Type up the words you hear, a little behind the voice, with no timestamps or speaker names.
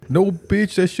No,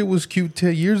 bitch, that shit was cute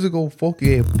 10 years ago. Fuck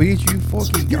yeah, bitch, you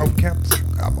fucking yo,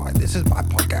 this is my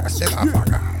podcast.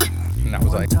 And I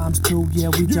was like, 1 times 2, yeah,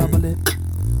 we double it.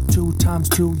 2 times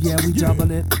 2, yeah, we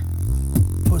double it.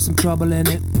 Put some trouble in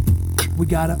it. We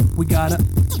gotta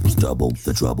double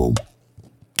the trouble.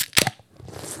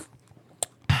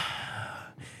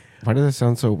 Why did that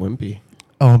sound so wimpy?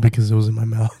 Oh, because it was in my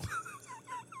mouth.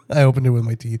 I opened it with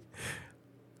my teeth.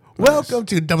 Welcome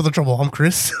to Double the Trouble. I'm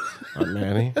Chris. I'm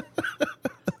Manny.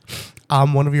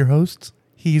 I'm one of your hosts.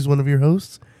 He's one of your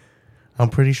hosts. I'm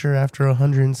pretty sure after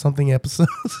 100 and something episodes,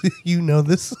 you know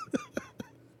this.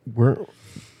 Weren't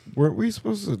we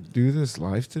supposed to do this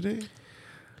live today?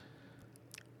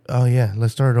 Oh, yeah.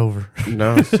 Let's start over.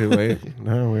 No, it's too late.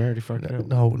 No, we already fucked up.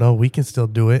 No, we can still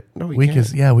do it. No, we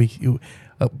can't.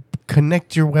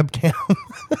 Connect your webcam.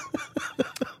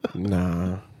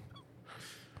 Nah.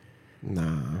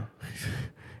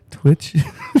 Twitch.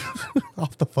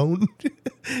 Off the phone.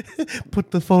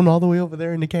 Put the phone all the way over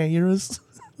there and they can't hear us.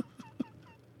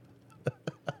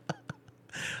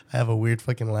 I have a weird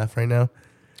fucking laugh right now.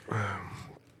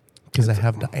 Because I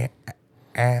have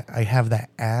that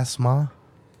asthma.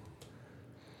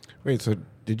 Wait, so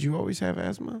did you always have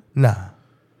asthma? Nah.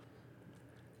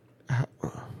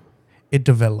 It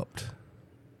developed.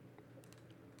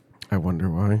 I wonder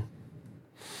why.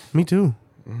 Me too.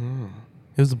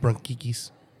 It was the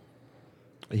bronchitis.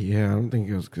 Yeah, I don't think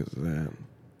it was because of that.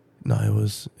 No, it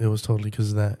was totally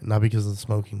because of that. Not because of the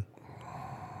smoking.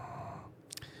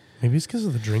 Maybe it's because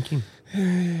of the drinking.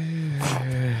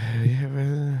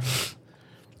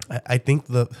 I think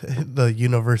the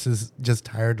universe is just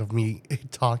tired of me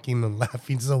talking and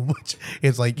laughing so much.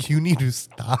 It's like, you need to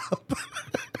stop.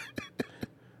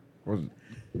 Or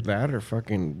that, or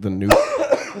fucking the new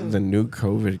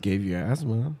COVID gave you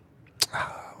asthma.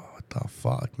 What the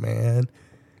fuck, man?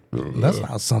 That's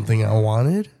not something I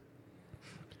wanted.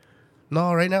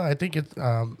 No, right now I think it's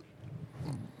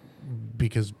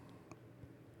because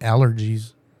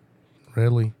allergies,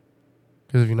 really.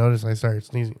 Because if you notice, I started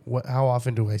sneezing. How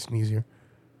often do I sneeze here?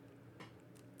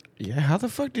 Yeah, how the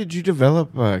fuck did you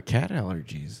develop cat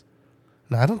allergies?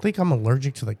 No, I don't think I'm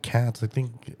allergic to the cats. I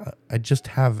think I just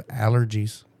have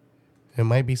allergies. It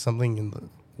might be something in the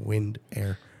wind,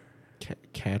 air.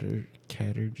 Catergies?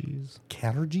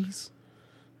 Catergies?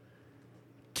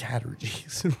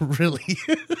 Catergies. Really?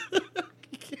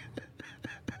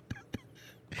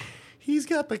 He's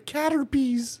got the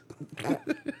caterpies.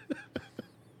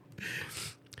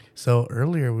 So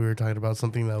earlier we were talking about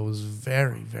something that was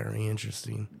very, very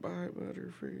interesting. Bye,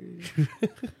 Butterfree.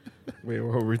 Wait,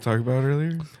 what were we talking about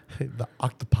earlier? The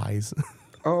octopies.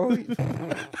 Oh,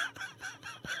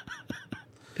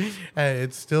 Hey,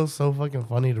 it's still so fucking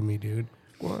funny to me, dude.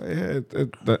 well, yeah.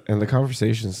 And the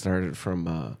conversation started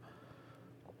from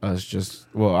us just...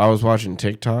 Well, I was watching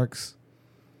TikToks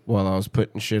while I was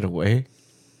putting shit away.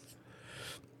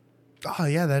 Oh,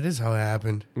 yeah, that is how it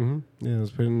happened. Mm-hmm. Yeah, I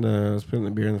was putting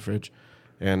the beer in the fridge.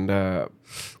 And The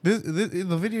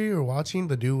video you were watching,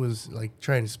 the dude was like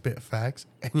trying to spit facts,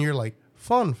 and you're like,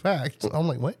 fun facts. I'm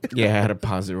like, what? yeah, I had to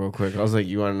pause it real quick. I was like,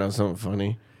 you want to know something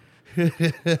funny?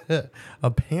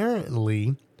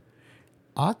 Apparently,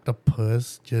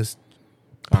 octopus just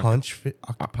punch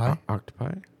octopi.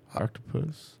 Octopi?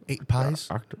 Octopus? 8 pies.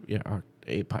 Yeah,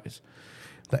 8 pies.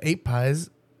 The 8 pies,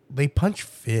 they punch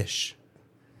fish.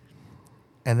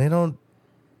 And they don't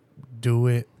do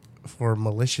it for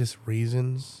malicious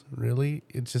reasons, really.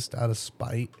 It's just out of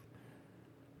spite.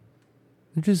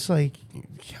 They're just like,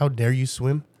 how dare you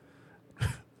swim?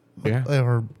 Yeah.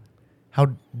 Or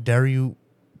how dare you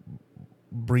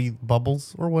breathe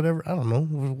bubbles or whatever. I don't know.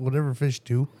 Whatever fish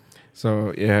do.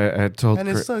 So, yeah, I told And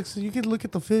it Chris, sucks. You can look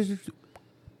at the fish.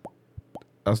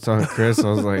 I was telling Chris, I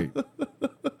was like,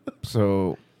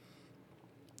 so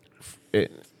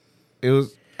it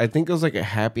was, I think it was like a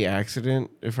happy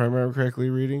accident, if I remember correctly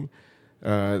reading.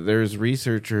 There's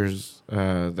researchers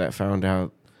that found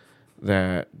out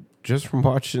that just from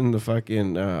watching the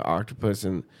fucking octopus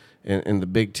in the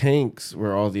big tanks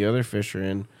where all the other fish are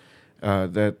in,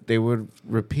 that they would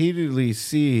repeatedly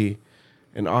see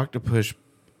an octopus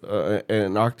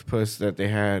that they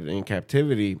had in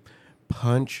captivity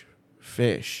punch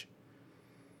fish.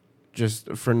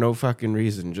 Just for no fucking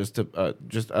reason, just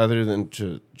other than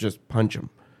to just punch them.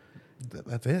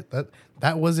 That's it.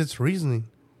 That was its reasoning.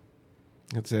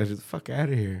 It said, "The fuck out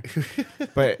of here."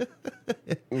 But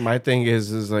my thing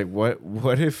is like,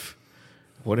 what if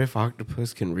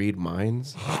octopus can read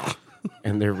minds,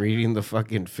 and they're reading the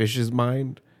fucking fish's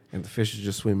mind, and the fish is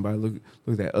just swimming by. Look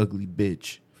at that ugly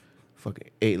bitch.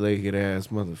 Fucking 8-legged ass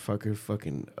motherfucker.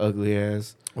 Fucking ugly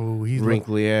ass. Oh, he's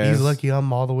wrinkly ass. He's lucky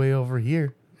I'm all the way over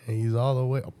here, And he's all the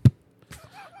way up.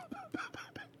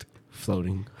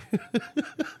 Floating.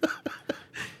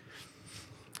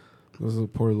 Those are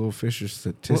poor little fisher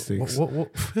statistics.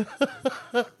 What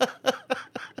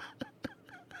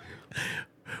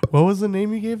was the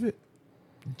name you gave it?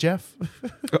 Jeff?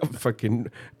 Oh,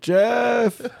 fucking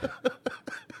Jeff.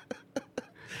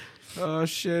 Oh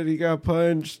shit, he got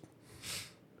punched.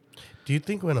 Do you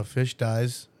think when a fish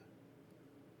dies,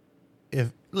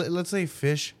 if let's say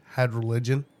fish had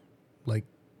religion, like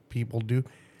people do,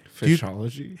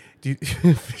 Fishology.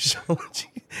 fishology,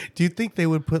 do you think they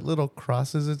would put little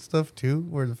crosses and stuff too,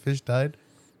 where the fish died,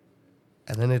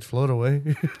 and then it'd float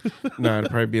away? No,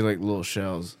 it'd probably be like little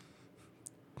shells.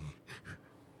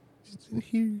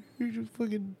 Here's just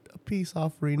fucking a peace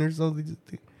offering or something.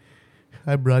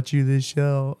 I brought you this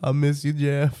shell. I miss you,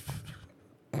 Jeff.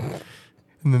 And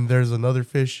then there's another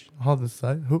fish on the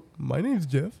side. Oh, my name's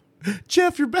Jeff.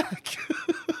 Jeff, you're back.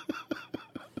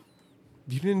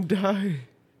 You didn't die.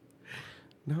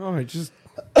 No, I just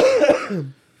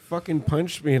fucking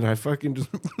punched me and I fucking just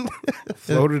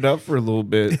floated up for a little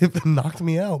bit. It knocked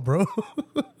me out, bro.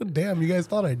 Damn, you guys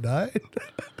thought I died?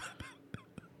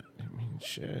 I mean,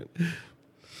 shit.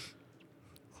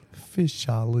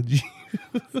 Fishology.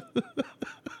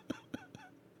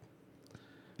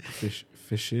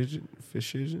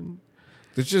 Fishism?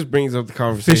 This just brings up the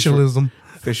conversation. Officialism.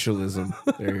 Officialism.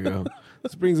 There you go.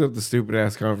 This brings up the stupid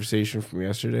ass conversation from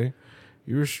yesterday.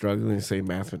 You were struggling to say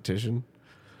mathematician.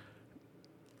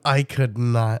 I could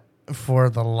not, for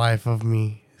the life of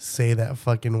me, say that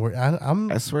fucking word.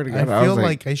 I swear to God, I I feel was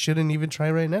like I shouldn't even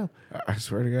try right now. I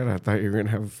swear to God, I thought you were gonna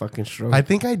have a fucking stroke. I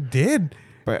think I did.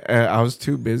 But I was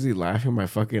too busy laughing my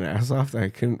fucking ass off that I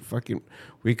couldn't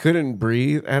we couldn't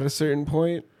breathe at a certain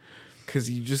point because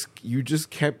you just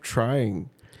kept trying.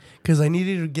 Because I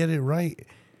needed to get it right.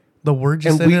 The word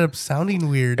just ended up sounding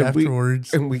weird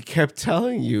afterwards. And we kept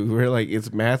telling you, we're like,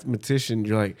 it's mathematician.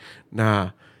 You're like, nah,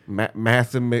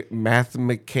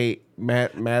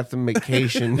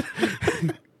 mathematication.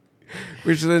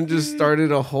 Which then just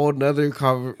started a whole nother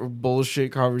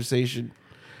bullshit conversation.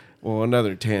 Well,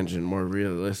 another tangent, more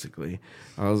realistically.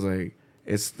 I was like,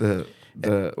 it's the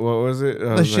what was it?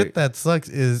 The shit that sucks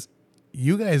is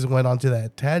you guys went onto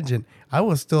that tangent. I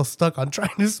was still stuck on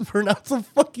trying to pronounce a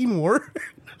fucking word.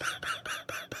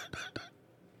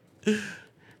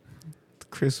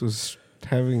 Chris was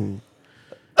having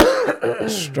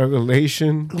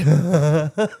strugglation with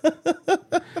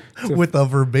a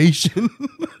verbation.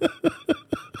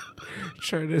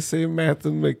 Trying to say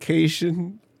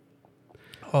mathematication.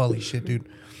 Holy shit, dude.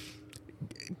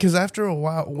 Because after a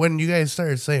while, when you guys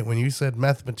started saying, when you said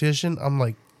mathematician, I'm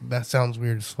like, that sounds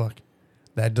weird as fuck.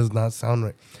 That does not sound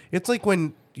right. It's like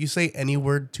when you say any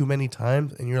word too many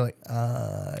times and you're like,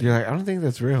 You're like, I don't think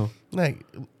that's real. Like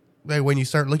when you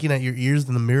start looking at your ears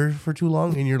in the mirror for too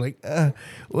long and you're like,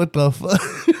 what the fuck?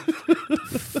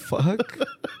 Fuck?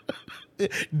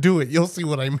 Do it. You'll see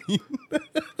what I mean.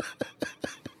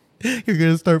 You're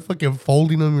going to start fucking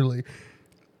folding them. You're like,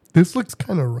 this looks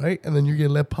kind of right. And then you're going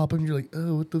to let pop and you're like,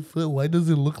 oh, what the fuck? Why does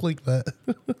it look like that?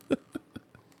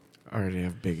 I already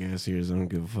have big ass ears. I don't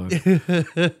give a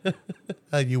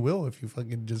fuck. You will if you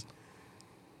fucking just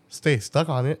stay stuck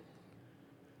on it.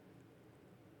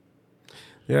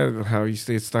 Yeah, how you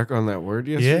stayed stuck on that word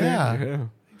yesterday? Yeah.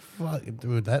 Fuck,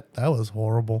 dude, that was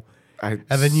horrible. And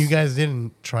then you guys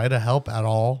didn't try to help at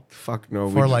all. Fuck no.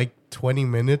 For like 20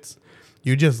 minutes.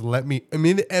 You just let me.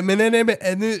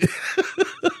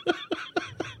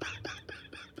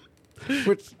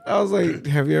 Which I was like,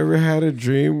 have you ever had a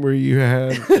dream where you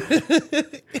had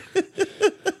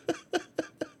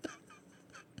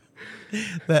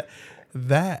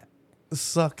that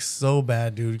sucks so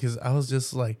bad, dude? Because I was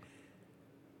just like,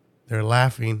 they're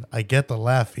laughing. I get the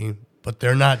laughing, but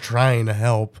they're not trying to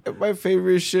help. My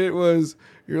favorite shit was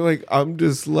you're like, I'm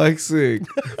dyslexic.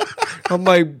 I'm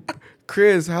like,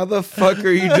 Chris, how the fuck are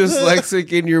you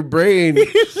dyslexic in your brain?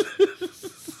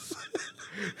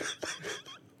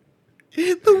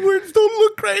 The words don't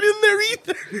look right in there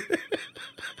either.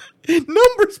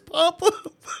 Numbers pop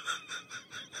up.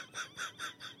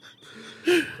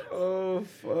 Oh,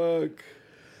 fuck.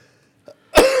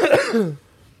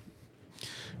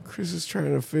 Chris is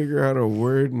trying to figure out a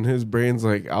word and his brain's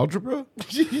like, algebra?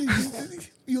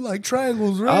 You like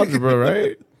triangles, right? Algebra,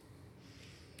 right?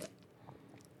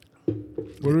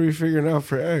 What are we figuring out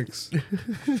for X?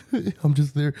 I'm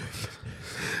just there.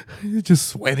 Just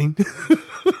sweating.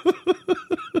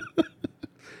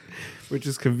 Which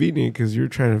is convenient because you're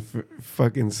trying to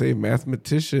fucking say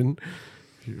mathematician.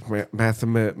 It was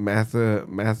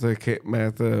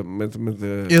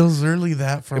literally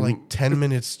that for like 10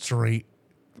 minutes straight.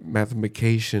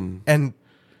 Mathematication. And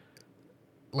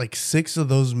like 6 of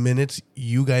those minutes,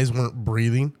 you guys weren't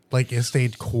breathing. Like it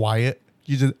stayed quiet.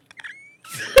 You just.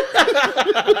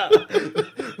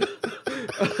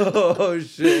 Oh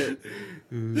shit!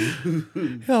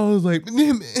 I was like,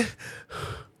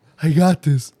 I got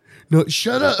this. No,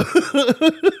 shut up.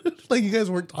 Like you guys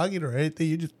weren't talking or anything.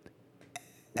 You just.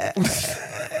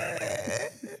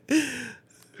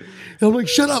 I'm like,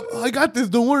 shut up. I got this.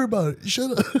 Don't worry about it.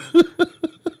 Shut up.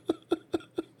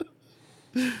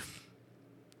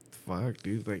 Fuck,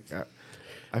 dude. Like,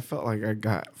 I felt like I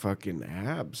got fucking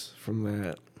abs from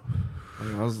that.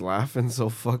 Like, I was laughing so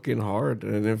fucking hard,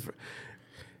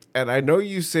 and I know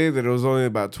you say that it was only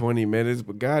about 20 minutes,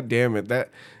 but god damn it, that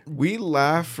we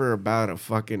laughed for about a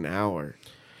fucking hour.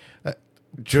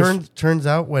 Turns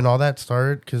out when all that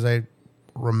started, because I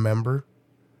remember,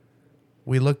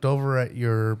 we looked over at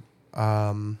your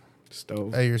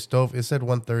Stove. It said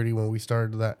 1:30 when we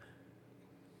started that.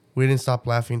 We didn't stop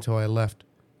laughing until I left,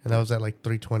 and that was at like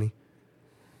 3:20.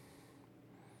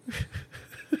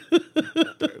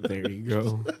 There you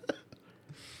go.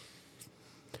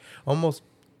 Almost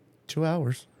 2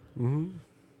 hours Mm-hmm.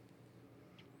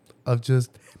 of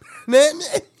just.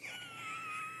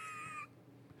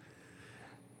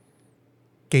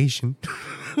 Cation.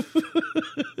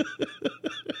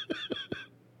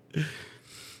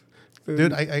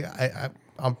 Dude,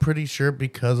 I'm pretty sure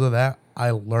because of that,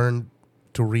 I learned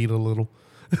to read a little.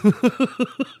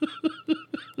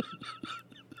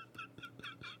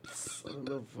 Son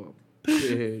of a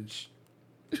bitch.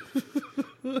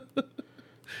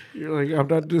 You're like, I'm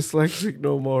not dyslexic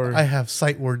no more. I have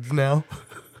sight words now.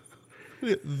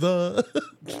 The.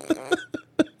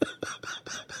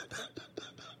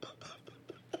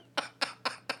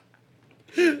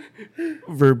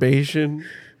 Verbation.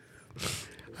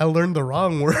 I learned the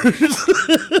wrong words,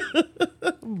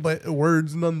 but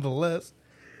words nonetheless.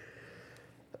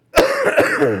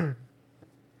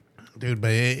 Dude,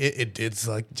 but it did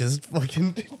suck. Just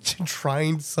fucking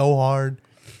trying so hard.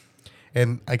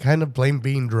 And I kind of blame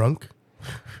being drunk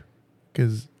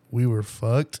because we were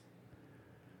fucked.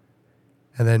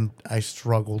 And then I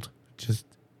struggled. Just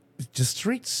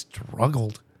straight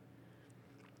struggled.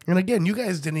 And again, you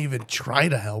guys didn't even try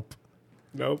to help.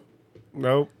 Nope.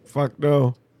 Fuck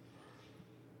no.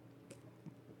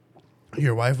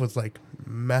 Your wife was like,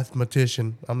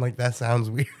 mathematician. I'm like, that sounds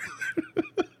weird.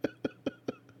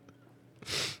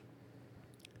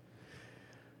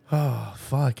 Oh,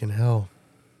 fucking hell.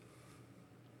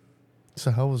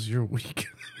 So how was your week?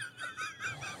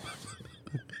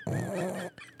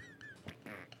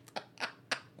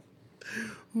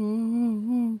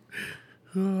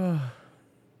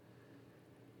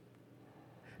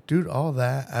 Dude, all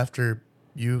that after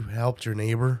you helped your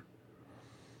neighbor.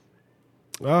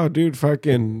 Oh, dude,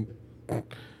 fucking.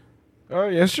 Oh,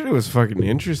 yesterday was fucking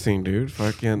interesting, dude.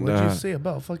 Fucking. What'd you say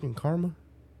about fucking karma?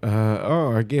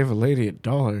 I gave a lady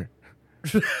 $1.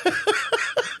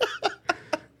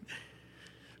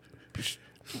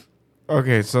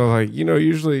 Okay, so like,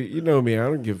 usually, me, I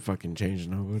don't give fucking change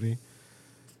to nobody.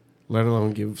 Let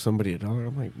alone give somebody $1.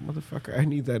 I'm like, motherfucker, I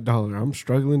need that $1. I'm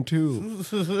struggling too.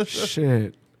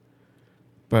 Shit.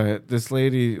 But this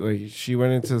lady, like, she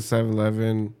went into the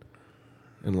 7-Eleven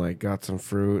and like got some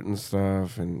fruit and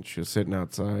stuff, and she was sitting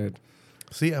outside.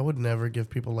 See, I would never give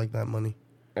people like that money.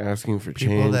 Asking for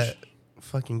People change. that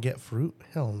fucking get fruit?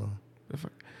 Hell no.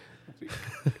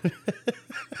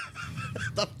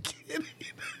 I'm kidding.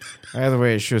 Either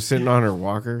way, she was sitting on her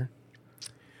walker.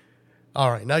 All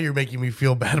right, now you're making me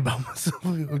feel bad about myself.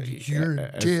 You're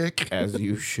a dick. As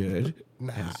you should.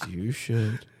 Nah. As you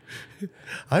should.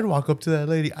 I'd walk up to that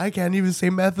lady. I can't even say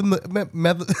math.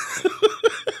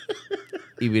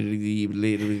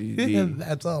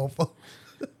 That's all, folks.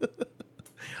 I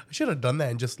should have done that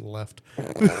and just left.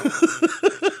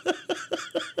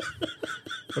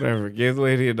 Whatever. Gave the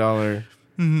lady $1.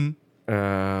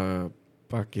 Mm-hmm.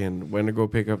 Fucking went to go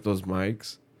pick up those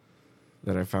mics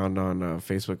that I found on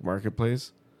Facebook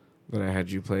Marketplace that I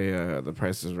had you play The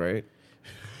Price is Right.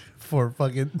 For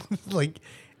fucking like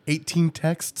 18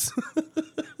 texts.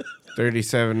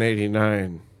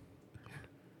 $37.89.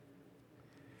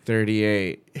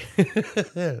 38.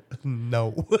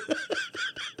 No.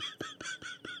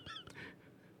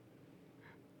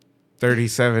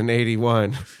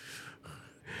 37.81.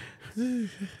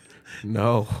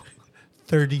 No.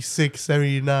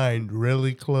 36.79.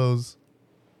 Really close.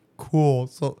 Cool.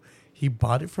 So he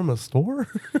bought it from a store?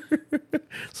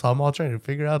 So I'm all trying to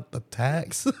figure out the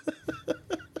tax.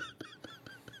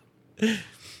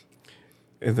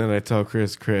 And then I tell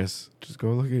Chris, just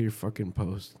go look at your fucking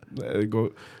post.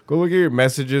 Go look at your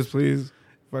messages, please.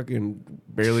 fucking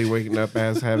barely waking up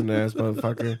ass, having ass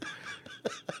motherfucker.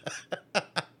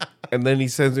 And then he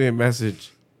sends me a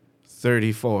message,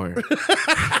 34.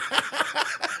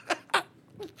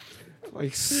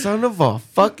 Like, son of a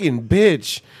fucking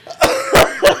bitch.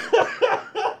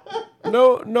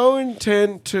 No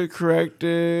intent to correct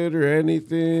it or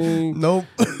anything. Nope.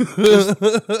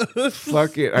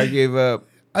 Fuck it. I gave up.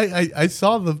 I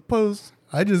saw the post.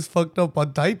 I just fucked up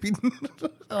on typing.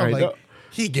 I I'm like, know.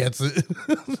 he gets it.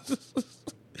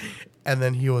 And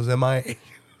then he was MIA.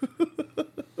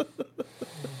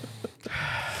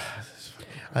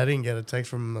 I didn't get a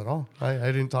text from him at all. I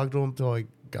didn't talk to him until I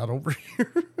got over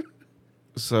here.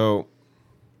 So,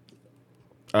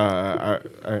 I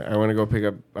want to go pick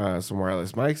up some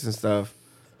wireless mics and stuff.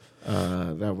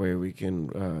 That way we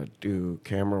can do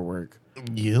camera work.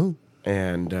 Yeah.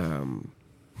 And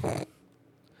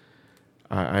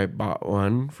I bought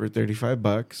one for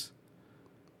 $35,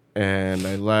 and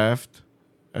I left.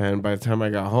 And by the time I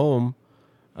got home,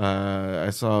 I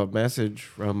saw a message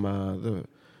from the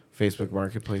Facebook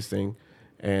Marketplace thing,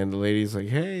 and the lady's like,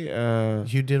 "Hey,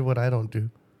 You did what I don't do.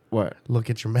 what? Look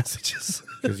at your messages.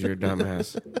 Because you're a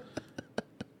dumbass."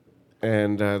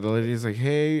 And the lady's like,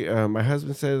 "Hey, my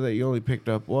husband said that you only picked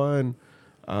up one.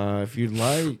 If you'd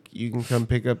like, you can come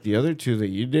pick up the other two that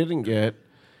you didn't get,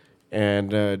 and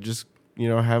just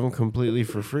have them completely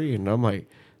for free." And I'm like,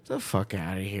 "The fuck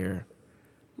out of here!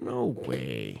 No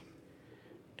way!"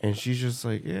 And she's just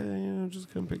like, "Yeah,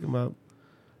 just come pick them up.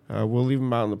 We'll leave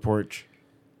them out on the porch."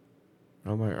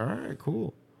 I'm like, "All right,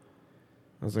 cool."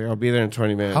 I was like, "I'll be there in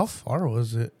 20 minutes." How far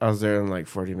was it? I was there in like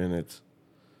 40 minutes.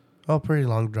 Oh, pretty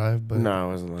long drive, but No,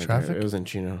 it wasn't like traffic? that. It was in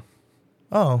Chino.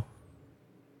 Oh.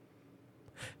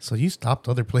 So you stopped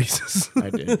other places. I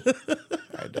did.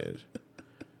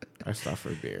 I stopped for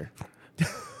a beer.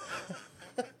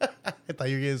 I thought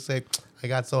you were going to say, I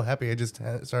got so happy I just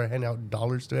started handing out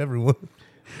dollars to everyone.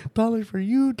 $1 for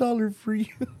you, $1 for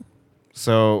you.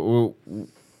 So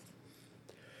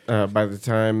by the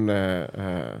time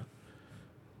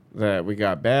that we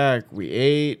got back, we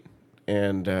ate,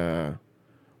 and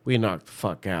we knocked the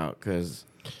fuck out because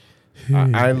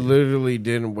I literally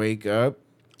didn't wake up.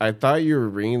 I thought you were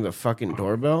ringing the fucking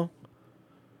doorbell,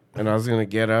 and I was going to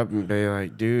get up and be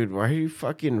like, "Dude, why are you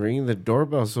fucking ringing the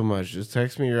doorbell so much? Just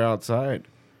text me you're outside."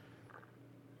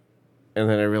 And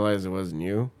then I realized it wasn't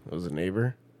you. It was a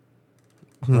neighbor.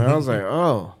 And I was like,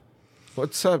 "Oh,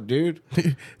 what's up, dude?"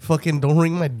 Fucking don't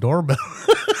ring my doorbell.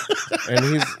 And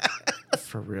he's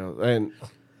for real. And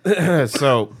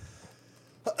so,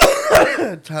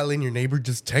 Telling your neighbor,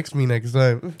 just text me next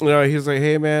time. he's like,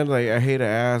 "Hey man, like I hate to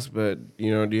ask, but do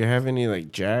you have any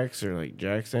like jacks or like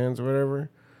jack stands or whatever?"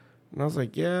 And I was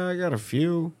like, "Yeah, I got a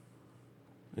few."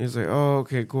 He's like, "Oh,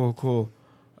 okay, cool.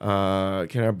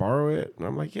 Can I borrow it?" And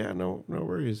I'm like, "Yeah, no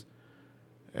worries."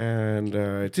 And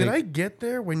Did I get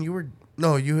there when you were...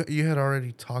 No, you had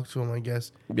already talked to him, I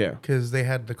guess. Yeah, Because they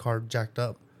had the car jacked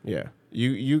up. yeah.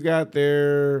 You got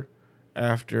there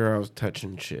after I was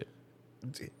touching shit.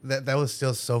 That was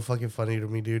still so fucking funny to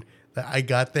me, dude. That I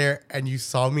got there and you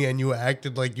saw me and you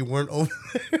acted like you weren't over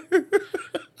there.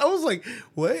 I was like,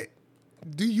 what?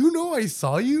 Do you know I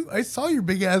saw you? I saw your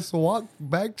big ass walk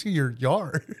back to your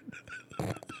yard.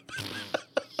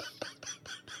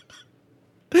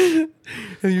 And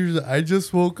you're like, I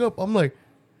just woke up. I'm like,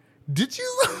 did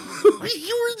you?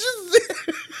 You were just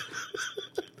there.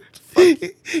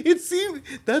 It seemed,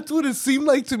 that's what it seemed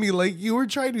like to me. Like you were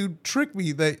trying to trick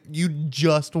me that you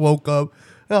just woke up.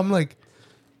 And I'm like,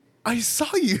 I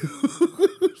saw you.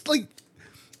 It's like,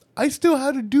 I still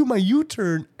had to do my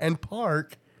U-turn and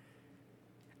park.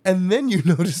 And then you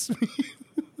noticed me.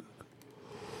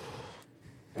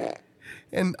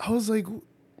 And I was like,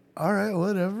 all right,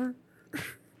 whatever.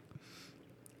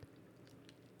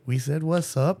 We said,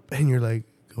 what's up? And you're like,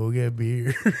 go get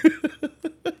beer.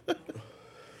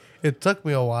 It took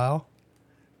me a while.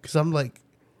 Because I'm like,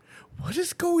 what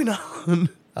is going on?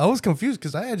 I was confused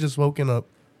because I had just woken up.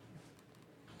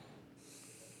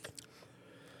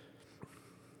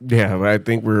 Yeah, but I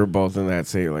think we were both in that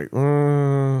state, like,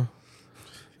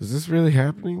 is this really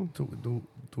happening? Do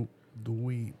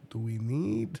we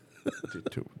need?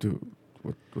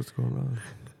 What's going on?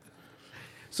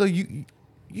 So you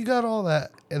got all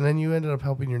that, and then you ended up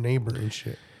helping your neighbor and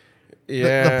shit.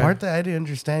 Yeah. The part that I didn't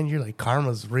understand, you're like,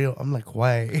 karma's real. I'm like,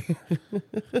 why?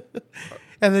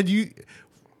 And then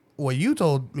what you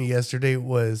told me yesterday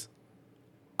was,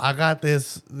 I got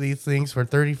these things for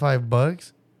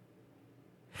 $35,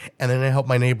 and then I helped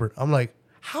my neighbor. I'm like,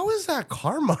 how is that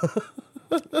karma?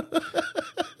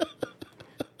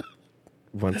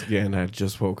 Once again, I'd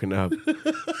just woken up.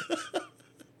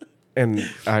 And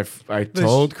I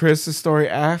told Chris the story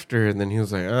after, and then he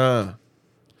was like, I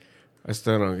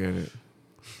still don't get it.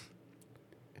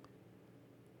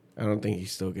 I don't think he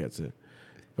still gets it.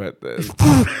 But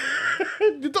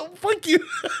Don't fuck you.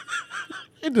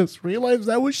 I just realized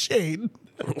that was Shane.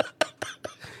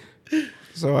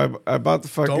 so I bought the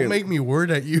fucking... Don't make me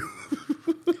word at you.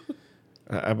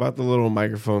 I bought the little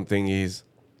microphone thingies.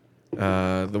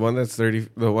 The one that's 30...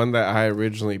 The one that I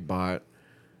originally bought,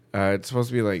 it's supposed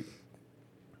to be like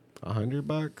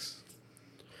 $100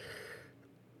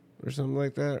 or something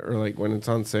like that. Or like when it's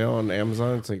on sale on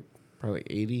Amazon, it's like probably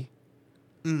 80.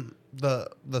 The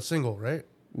single, right?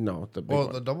 No, the big Oh,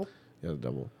 one. the double? Yeah, the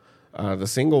double. The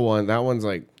single one, that one's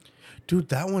like... Dude,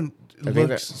 that one I think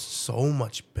looks so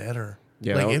much better.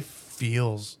 Yeah, like that one- it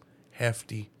feels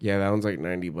hefty. Yeah, that one's like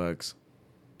 $90.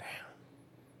 Damn.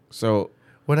 So...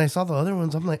 When I saw the other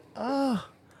ones, I'm like, ah.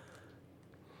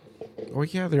 Well,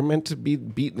 yeah, they're meant to be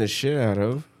beating the shit out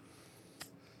of.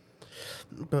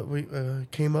 But we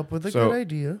came up with a So- good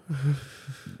idea.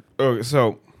 Okay,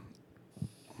 so...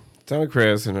 Telling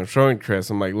Chris, and I'm showing Chris,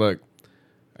 I'm like, look,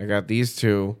 I got these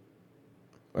two.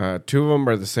 Two of them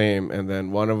are the same, and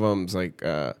then one of them's like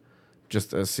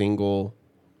just a single...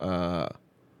 what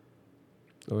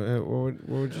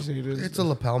would you say it is? It's a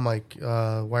lapel mic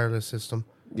wireless system.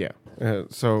 Yeah.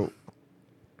 So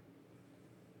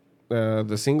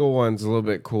the single one's a little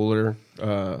bit cooler.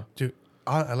 Dude,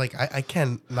 I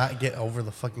cannot get over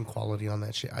the fucking quality on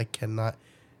that shit. I cannot.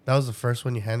 That was the first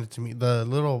one you handed to me. The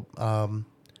little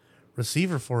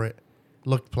receiver for it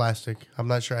looked plastic. I'm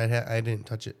not sure I didn't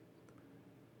touch it.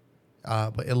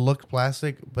 But it looked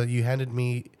plastic, but you handed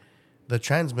me the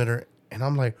transmitter and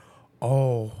I'm like,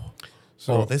 oh,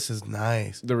 this is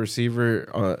nice. The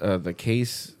receiver, the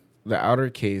case, the outer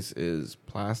case is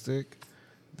plastic.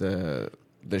 The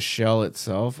shell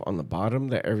itself on the bottom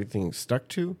that everything's stuck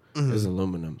to is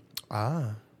aluminum.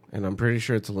 Ah. And I'm pretty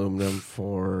sure it's aluminum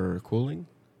for cooling.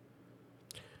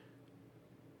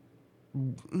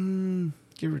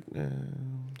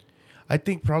 I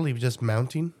think probably just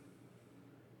mounting.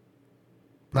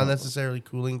 Not necessarily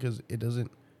cooling because it doesn't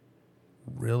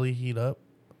really heat up.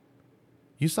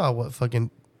 You saw what fucking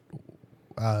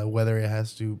weather it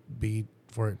has to be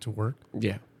for it to work.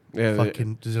 Yeah.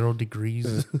 Fucking 0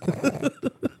 degrees.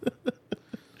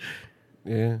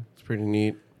 Yeah, it's pretty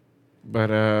neat.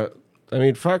 But I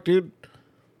mean, fuck, dude.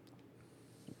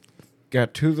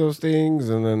 Got two of those things,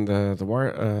 and then the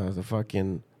wire,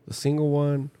 the single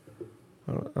one.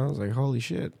 I was like, holy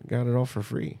shit, got it all for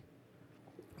free.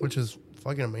 Which is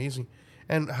fucking amazing.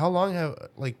 And how long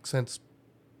since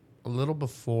a little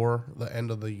before the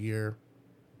end of the year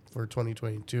for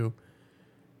 2022,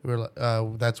 we were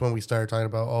that's when we started talking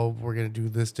about, we're going to do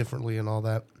this differently and all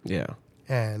that. Yeah.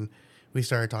 And we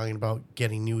started talking about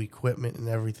getting new equipment and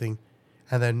everything.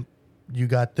 And then you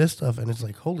got this stuff, and it's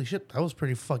like, holy shit, that was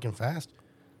pretty fucking fast.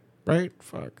 Right?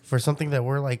 Fuck. For something that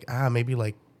we're like, maybe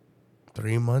like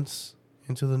 3 months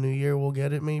into the new year, we'll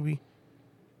get it maybe.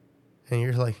 And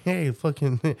you're like, hey,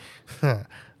 fucking,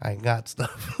 I got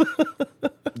stuff.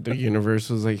 The universe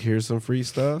was like, here's some free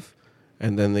stuff.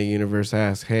 And then the universe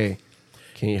asked, hey,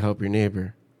 can you help your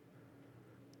neighbor?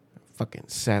 I fucking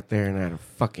sat there and I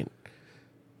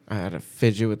had a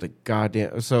fidget with the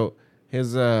goddamn. So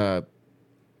his the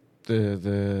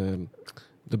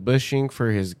bushing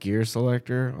for his gear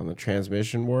selector on the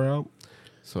transmission wore out,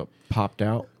 so it popped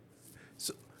out.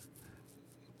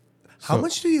 How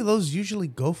much do those usually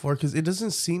go for? Because it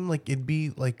doesn't seem like it'd be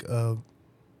like a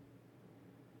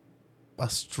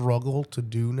struggle to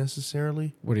do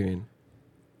necessarily. What do you mean?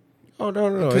 Oh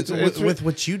no! With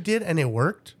what you did and it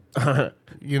worked.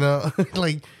 You know,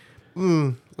 like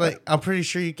I'm pretty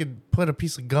sure you could put a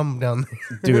piece of gum down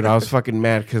there. Dude, I was fucking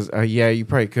mad because yeah, you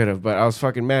probably could have, but I was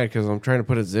fucking mad because I'm trying to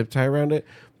put a zip tie around it,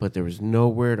 but there was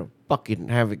nowhere to fucking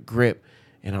have it grip,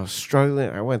 and I was struggling.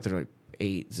 I went through like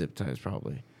 8 zip ties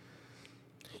probably.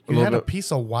 You had a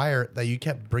piece of wire that you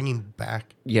kept bringing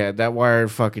back. Yeah, that wire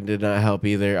fucking did not help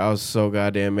either. I was so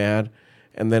goddamn mad.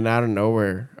 And then out of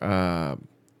nowhere,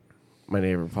 my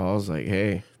neighbor Paul's like,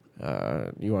 hey,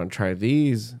 you want to try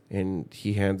these? And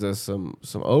he hands us some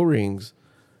O-rings.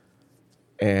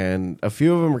 And a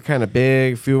few of them are kind of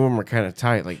big. A few of them are kind of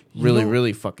tight. Like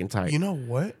really fucking tight. You know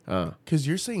what? Because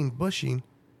you're saying bushing.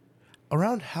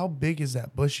 Around how big is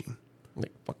that bushing?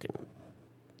 Like fucking...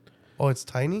 Oh, it's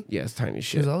tiny? Yeah, it's tiny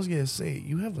shit. Because I was going to say,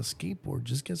 you have a skateboard.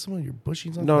 Just get some of your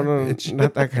bushings on No, bitch.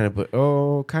 not that kind of, but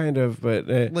kind of, but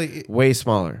way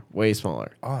smaller.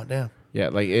 Oh, damn. Yeah,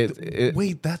 like it.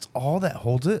 Wait, that's all that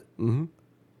holds it? Mm-hmm.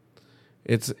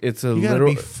 It's a you gotta little.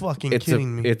 be fucking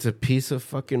kidding me. It's a piece of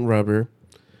fucking rubber,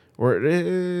 or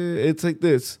it's like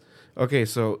this. Okay,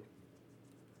 so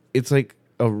it's like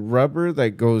a rubber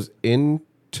that goes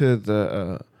into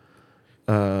the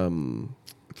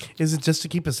Is it just to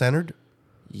keep it centered?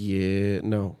 yeah,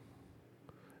 no.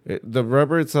 The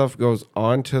rubber itself goes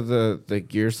onto the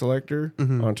gear selector,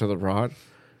 onto the rod,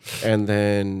 and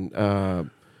then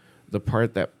the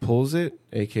part that pulls it,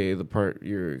 aka the part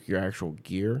your actual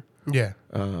gear, Yeah.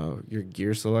 your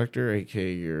gear selector,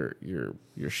 aka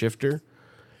your shifter,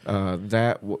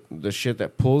 the shit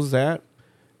that pulls that,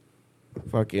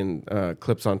 fucking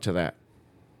clips onto that,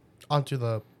 Onto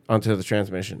the. onto the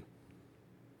transmission.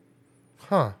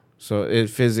 Huh. So it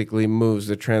physically moves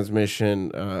the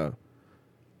transmission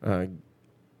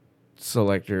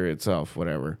selector itself,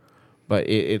 whatever. But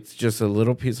it's just a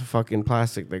little piece of fucking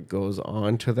plastic that goes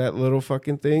onto that little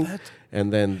fucking thing,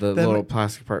 and then the that little ma-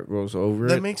 plastic part goes over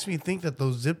That it. makes me think that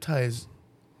those zip ties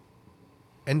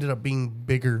ended up being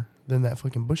bigger than that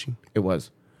fucking bushing. It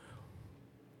was,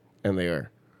 and they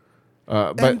are.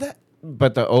 And But that-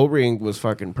 but the O-ring was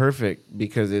fucking perfect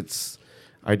because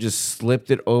I just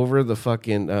slipped it over the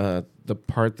fucking the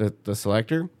part that the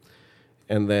selector,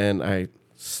 and then I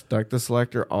stuck the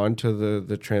selector onto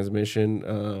the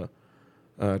transmission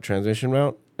transmission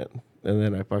mount, and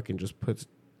then I fucking just put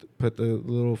the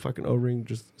little fucking O-ring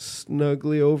just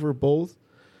snugly over both,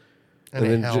 And it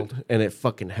then held. and it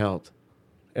fucking held.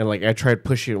 And like I tried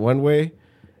pushing it one way,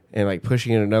 and like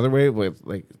pushing it another way with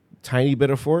like tiny bit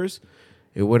of force,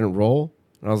 it wouldn't roll.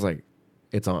 And I was like,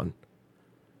 it's on.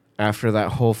 After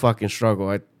that whole fucking struggle,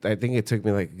 I think it took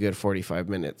me like a good 45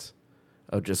 minutes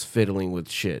of just fiddling with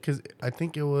shit. Because I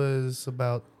think it was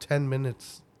about 10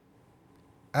 minutes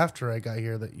after I got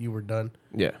here that you were done.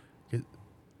 Yeah.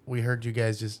 We heard you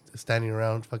guys just standing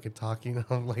around fucking talking.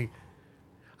 I'm like,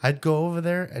 I'd go over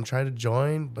there and try to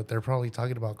join, but they're probably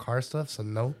talking about car stuff, so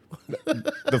no.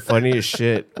 The funniest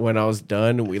shit, when I was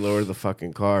done and we lowered the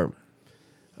fucking car,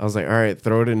 I was like, all right,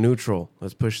 throw it in neutral.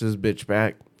 Let's push this bitch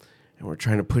back. And we're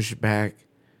trying to push it back,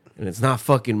 and it's not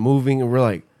fucking moving. And we're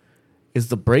like, is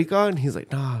the brake on? He's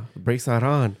like, nah, the brake's not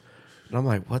on. And I'm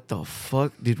like, what the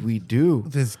fuck did we do?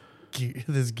 This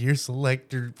gear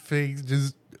selector thing's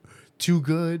just too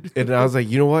good. And I was like,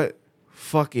 you know what?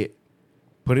 Fuck it.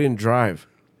 Put it in drive.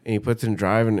 And he puts it in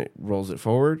drive and it rolls it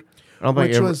forward. And I'm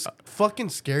Which like, was fucking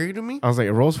scary to me. I was like,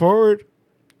 it rolls forward?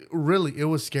 Really, it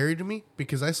was scary to me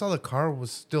because I saw the car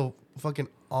was still fucking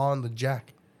on the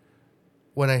jack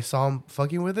when I saw him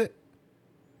fucking with it.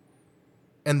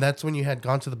 And that's when you had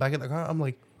gone to the back of the car. I'm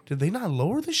like, did they not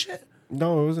lower the shit?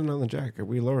 No, it wasn't on the jack.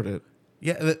 We lowered it.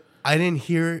 Yeah, I didn't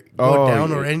hear it go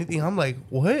down or yeah. anything. I'm like,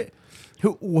 what?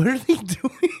 What are they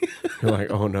doing? You're like,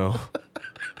 oh no.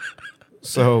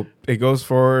 So it goes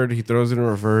forward. He throws it in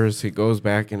reverse. He goes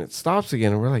back and it stops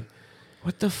again. And we're like,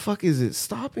 what the fuck is it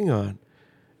stopping on?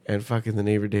 And fucking the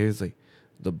neighbor David's like,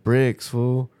 the bricks,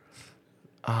 fool.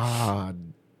 Ah,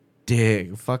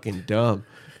 dick. Fucking dumb.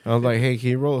 I was like, hey, can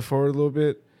you roll it forward a little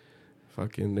bit?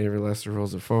 Fucking neighbor Lester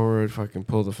rolls it forward. Fucking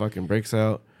pull the fucking brakes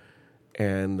out.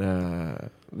 And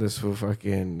this fool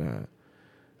fucking,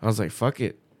 I was like, fuck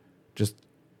it. Just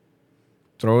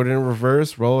throw it in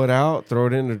reverse, roll it out, throw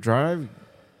it into drive,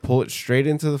 pull it straight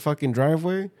into the fucking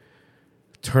driveway,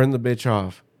 turn the bitch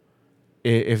off.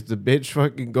 If the bitch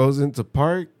fucking goes into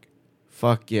park,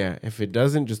 fuck yeah. If it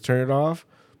doesn't, just turn it off,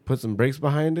 put some brakes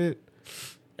behind it,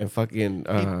 and fucking...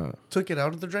 Took it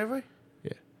out of the driveway?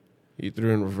 yeah. He threw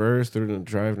it in reverse, threw it in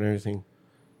drive and everything.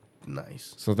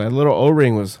 Nice. So that little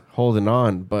O-ring was holding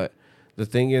on, but the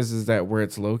thing is that where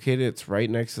it's located, it's right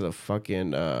next to the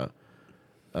fucking...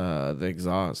 the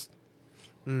exhaust.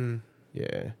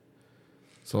 Yeah.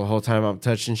 So the whole time I'm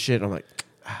touching shit, I'm like,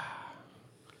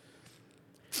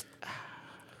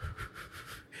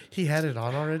 He had it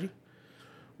on already?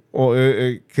 well,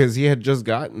 because he had just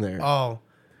gotten there. Oh.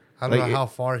 I don't Like know how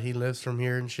far he lives from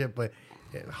here and shit, but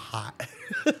it's hot.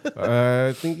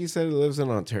 I think he said he lives in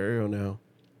Ontario now,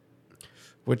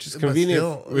 which is But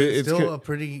convenient. It's still a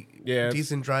pretty yeah, it's-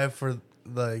 decent drive for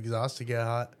the exhaust to get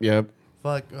hot. Yep.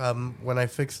 Fuck, when I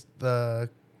fixed the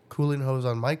cooling hose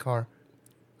on my car,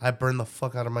 I burned the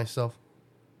fuck out of myself.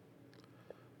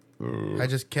 I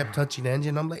just kept touching the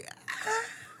engine. I'm like,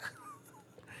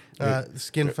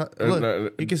 skin. Look,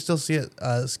 no, you can still see it.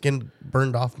 Skin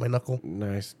burned off my knuckle.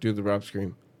 Nice. Do the Rob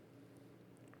scream.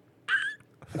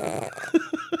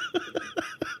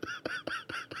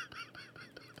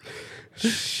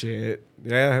 Shit.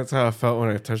 Yeah, that's how I felt when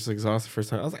I touched the exhaust the first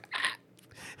time. I was like,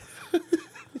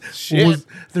 shit.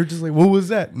 They're just like, what was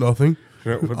that? Nothing.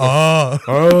 What the Ah.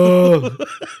 Oh,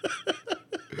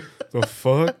 the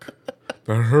fuck?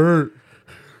 That hurt.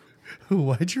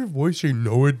 Why'd your voice say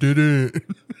no? It didn't.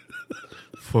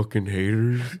 Fucking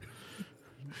haters.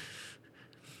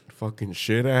 fucking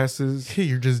shit asses.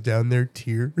 You're just down there,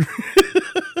 tear.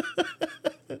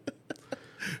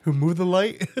 Who moved the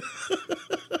light?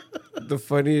 The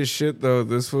funniest shit though,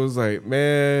 this was like,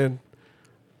 man,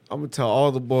 I'm gonna tell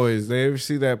all the boys, they ever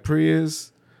see that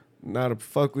Prius, not to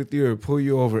fuck with you or pull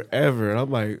you over ever. And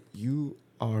I'm like, you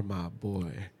are my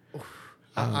boy.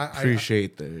 I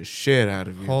appreciate the shit out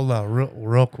of you. Hold on,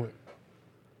 real quick.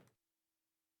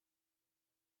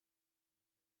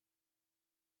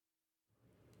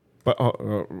 But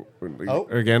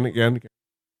again.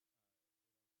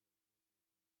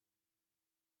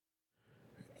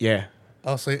 Yeah,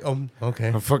 I'll say, okay.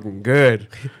 I'm fucking good.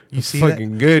 You see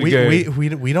fucking that?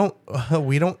 good. We don't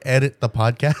edit the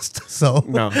podcast, so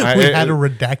No, we had to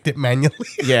redact it manually.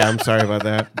 Yeah, I'm sorry about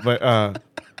that, but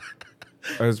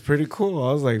it was pretty cool.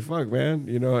 I was like, "Fuck, man!"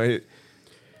 You know,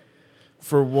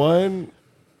 for one,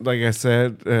 like I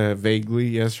said vaguely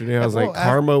yesterday, I was like,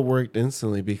 karma worked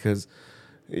instantly because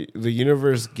the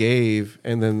universe gave,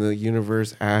 and then the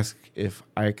universe asked if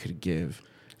I could give,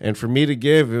 and for me to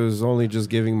give, it was only just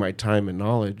giving my time and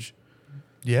knowledge.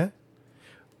 Yeah,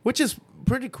 which is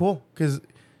pretty cool because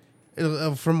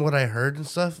from what I heard and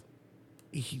stuff,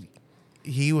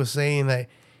 he was saying that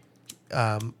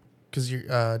because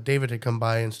David had come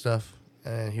by and stuff,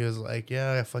 and he was like,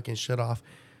 "Yeah, I fucking shut off.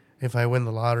 If I win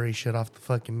the lottery, shut off the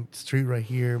fucking street right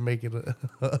here, make it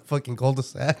a fucking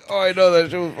cul-de-sac." Oh, I know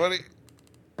that shit was funny.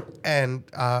 And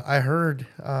I heard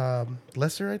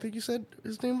Lester, I think you said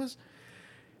his name was.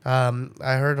 I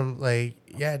heard him like,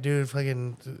 "Yeah, dude,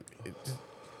 fucking,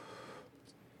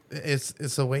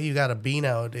 it's the way you gotta be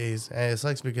nowadays." And it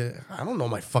sucks because I don't know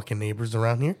my fucking neighbors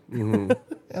around here. Mm-hmm.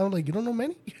 I'm like, "You don't know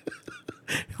Manny?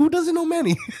 Who doesn't know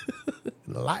Manny?"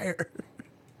 Liar.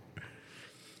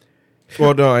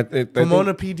 Well, no, I think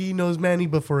Pomona PD knows Manny,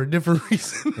 but for a different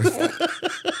reason.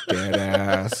 Dead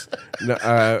ass. No,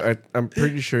 I'm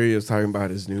pretty sure he was talking about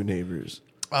his new neighbors.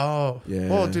 Oh, yeah.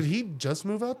 Oh, did he just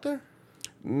move out there?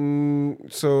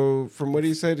 So from what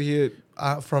he said, he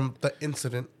had from the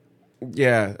incident.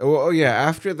 Yeah. Well, yeah.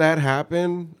 After that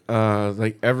happened,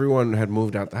 like everyone had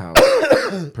moved out the house,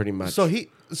 pretty much. So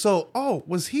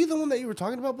was he the one that you were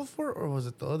talking about before, or was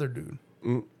it the other dude?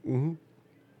 Mm-hmm.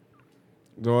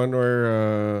 The one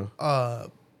where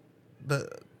the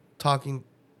talking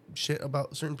shit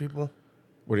about certain people.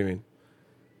 What do you mean?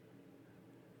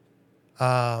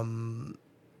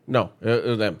 No, it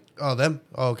was them. Oh, them?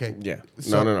 Oh, okay. Yeah.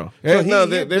 So, No. So no,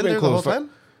 they've been there cool the whole as fuck. time?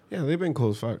 Yeah, they've been cool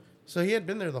as fuck. So he had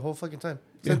been there the whole fucking time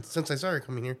since I started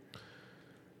coming here.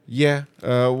 Yeah.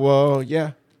 Well,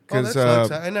 yeah. Oh, that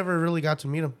sucks. I never really got to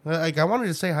meet him. Like, I wanted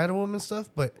to say hi to him and stuff,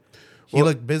 but he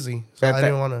looked busy, so I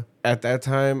didn't want to. At that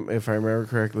time, if I remember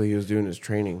correctly, he was doing his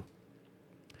training.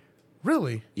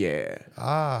 Really? Yeah.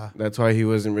 Ah. That's why he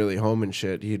wasn't really home and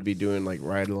shit. He'd be doing like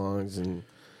ride-alongs and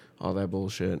all that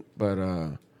bullshit. But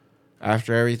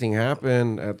after everything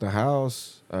happened at the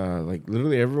house, like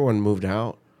literally everyone moved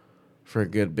out for a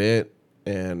good bit,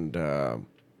 and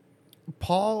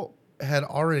Paul had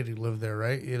already lived there,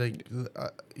 right?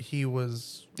 He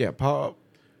was. Yeah, Paul's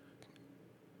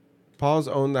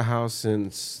owned the house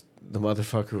since the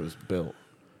motherfucker was built,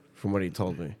 from what he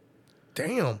told me.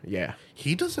 Damn. Yeah.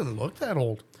 He doesn't look that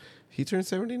old. He turned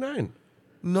 79.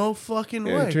 No fucking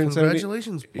Yeah, way.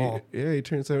 Congratulations, Paul. He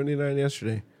turned 79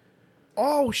 yesterday.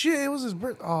 Oh, shit. It was his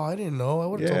birthday. Oh, I didn't know. I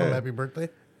would have told him happy birthday.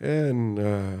 And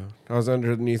I was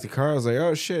underneath the car. I was like,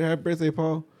 oh, shit, happy birthday,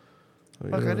 Paul.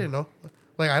 Fuck, I didn't know.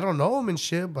 Like, I don't know him and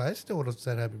shit, but I still would have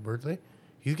said happy birthday.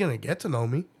 He's going to get to know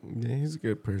me. Yeah, he's a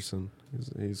good person.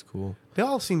 He's cool. They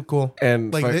all seem cool.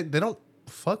 And like, they don't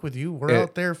fuck with you. We're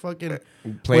out there fucking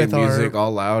playing music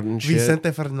all loud and shit.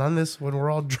 Vicente Fernandez when we're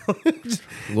all drunk.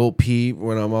 Lil Peep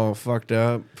when I'm all fucked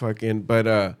up. Fucking.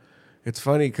 But it's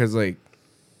funny because, like,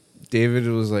 David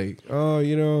was like, oh,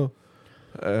 you know,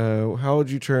 how old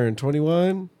you turn?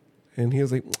 21? And he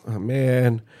was like, oh,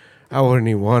 man, I wouldn't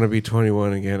even want to be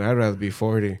 21 again. I'd rather be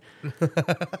 40.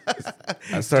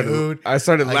 I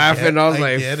started laughing. I was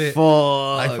like,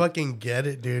 fuck. I fucking get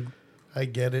it, dude. I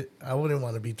get it. I wouldn't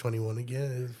want to be 21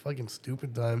 again. It's fucking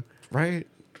stupid time. Right?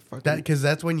 Because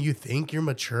that's when you think you're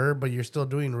mature, but you're still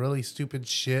doing really stupid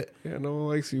shit. Yeah, no one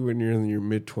likes you when you're in your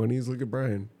mid-20s. Look at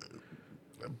Brian.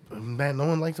 Man, no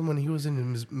one liked him when he was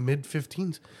in his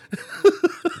mid-15s.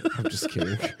 I'm just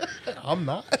kidding. I'm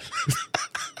not.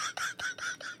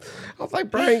 I was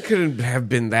like, Brian couldn't have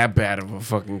been that bad of a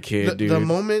fucking kid, dude. The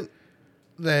moment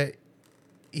that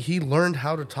he learned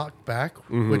how to talk back,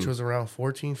 which was around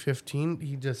 14, 15,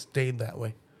 he just stayed that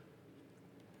way.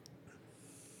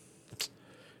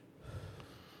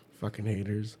 Fucking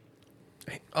haters.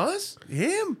 Us?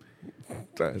 Him?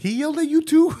 He yelled at you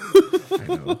too? I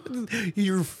know.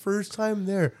 Your first time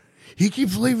there. He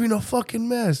keeps leaving a fucking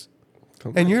mess.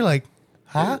 Don't And like- you're like,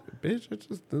 huh? Bitch, this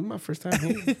is my first time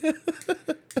here.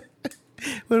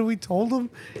 When we told him,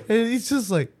 and he's just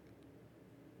like,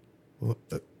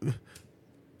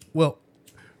 well,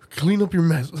 clean up your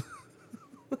mess.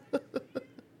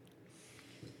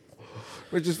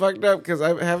 Which is fucked up because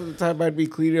half of the time I'd be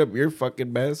cleaning up your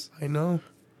fucking mess. I know.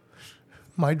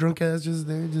 My drunk ass just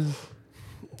there,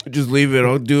 Just leave it.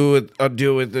 I'll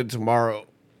deal with it tomorrow.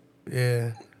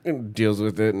 yeah. And deals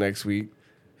with it next week.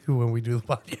 When we do the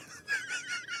podcast,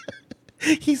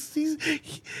 he sees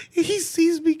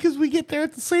me because we get there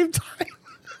at the same time.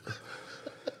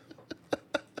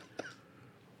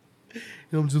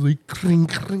 And I'm just like cling,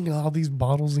 cling, all these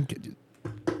bottles and get.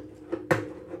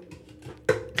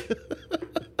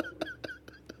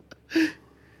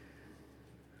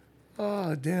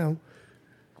 Oh damn!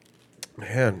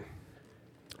 Man,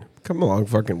 come a long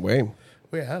fucking way.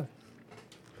 We have.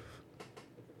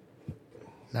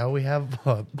 Now we have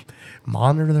a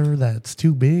monitor that's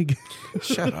too big.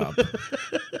 Shut up.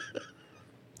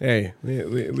 Hey,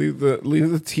 leave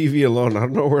the TV alone. I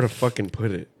don't know where to fucking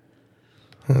put it.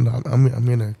 Hold on, I'm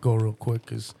gonna go real quick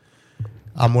because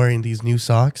I'm wearing these new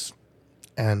socks,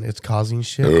 and it's causing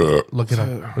shit. Look at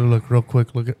them. Look real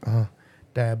quick. Look at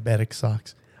diabetic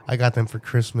socks. I got them for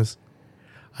Christmas.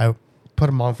 I put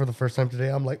them on for the first time today.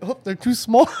 I'm like, oh, they're too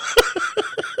small.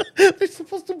 They're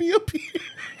supposed to be up here.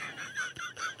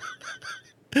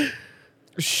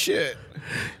 Shit.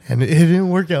 And it didn't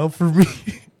work out for me.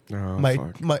 Oh,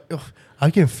 fuck. I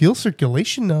can feel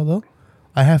circulation now, though.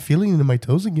 I have feeling in my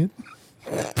toes again.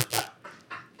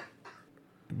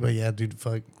 But yeah, dude,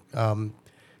 fuck.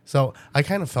 So I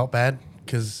kind of felt bad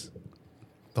because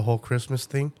the whole Christmas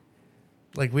thing.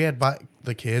 Like, we had bought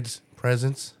the kids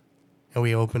presents, and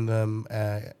we opened them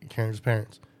at Karen's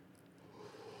parents.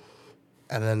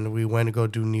 And then we went to go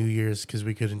do New Year's because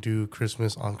we couldn't do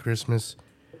Christmas on Christmas.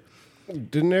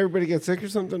 Didn't everybody get sick or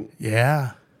something?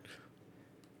 Yeah.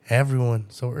 Everyone.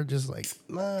 So we're just like,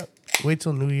 nah, wait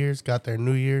till New Year's. Got there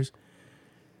New Year's.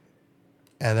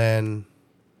 And then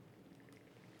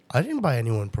I didn't buy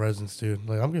anyone presents, dude.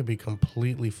 Like, I'm going to be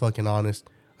completely fucking honest.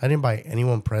 I didn't buy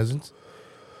anyone presents.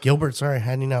 Gilbert started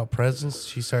handing out presents.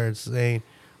 She started saying,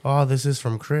 oh, this is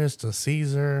from Chris to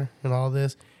Caesar and all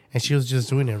this. And she was just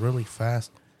doing it really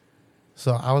fast.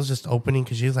 So I was just opening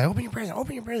because she was like, open your present,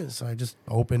 open your present. So I just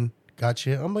opened, got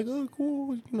shit. I'm like, oh,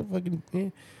 cool. You know, fucking, yeah.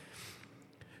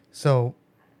 So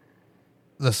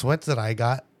the sweats that I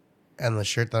got and the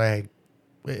shirt that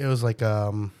it was like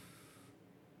what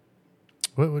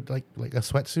would like a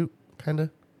sweatsuit kind of.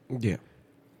 Yeah.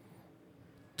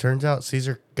 Turns out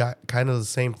Caesar got kind of the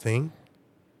same thing.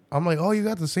 I'm like, oh, you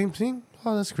got the same thing?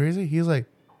 Oh, that's crazy. He's like,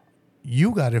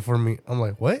 you got it for me. I'm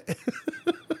like, what?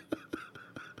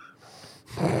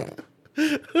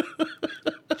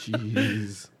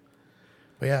 Jeez.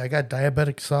 But yeah, I got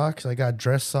diabetic socks. I got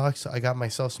dress socks. I got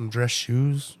myself some dress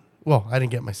shoes. Well, I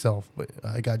didn't get myself, but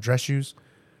I got dress shoes.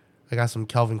 I got some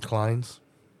Calvin Kleins.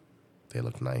 They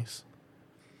look nice.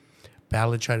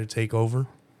 Ballad tried to take over.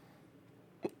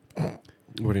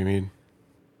 What do you mean?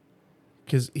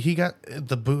 Because he got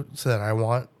the boots that I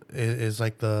want is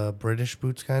like the British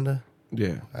boots, kind of.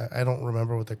 Yeah. I don't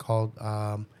remember what they're called.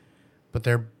 But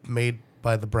they're made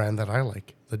by the brand that I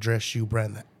like. The dress shoe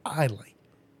brand that I like.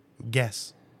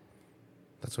 Guess.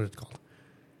 That's what it's called.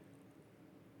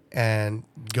 And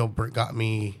Gilbert got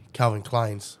me Calvin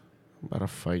Klein's. I'm about to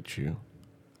fight you.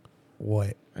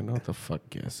 What? I know what the fuck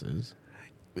Guess is.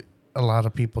 A lot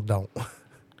of people don't.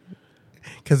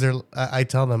 Because I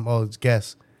tell them, oh, it's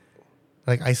Guess.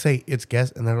 Like, I say it's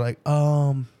Guess, and they're like,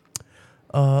 I'm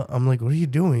like, what are you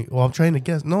doing? Well, I'm trying to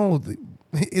guess. No,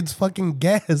 it's fucking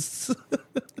Guess.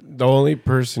 The only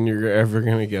person you're ever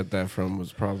going to get that from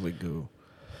was probably Goo.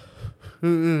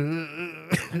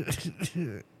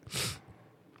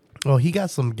 Well, he got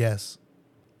some Guess.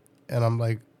 And I'm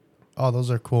like, oh,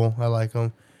 those are cool. I like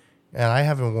them. And I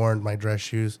haven't worn my dress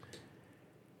shoes.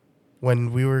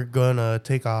 When we were going to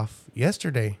take off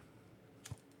yesterday,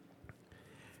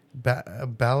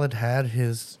 Ballad had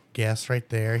his Guess right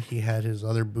there. He had his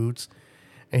other boots.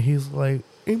 And he's like,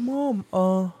 hey, Mom,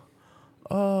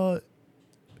 do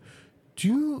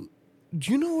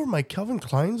you know where my Calvin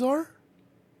Kleins are?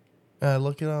 And I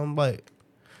look at him like,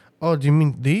 oh, do you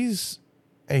mean these?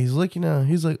 And he's looking at him.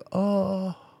 He's like,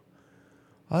 I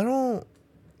don't.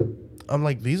 I'm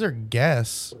like, these are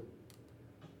Guess.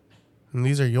 And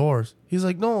these are yours. He's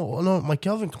like, no, my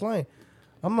Calvin Klein.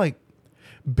 I'm like,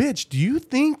 bitch, do you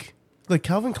think the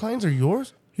Calvin Kleins are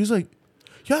yours? He's like,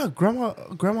 yeah, grandma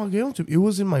gave them to me. It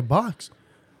was in my box.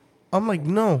 I'm like,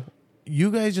 no,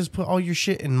 you guys just put all your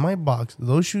shit in my box.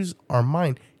 Those shoes are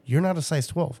mine. You're not a size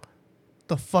 12.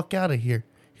 The fuck out of here.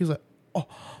 He's like, oh,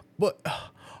 but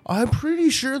I'm pretty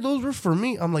sure those were for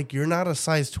me. I'm like, you're not a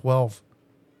size 12.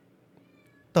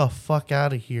 The fuck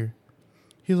out of here.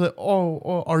 He's like,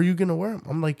 oh, are you going to wear them?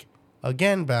 I'm like,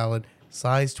 again, Ballad,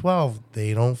 size 12.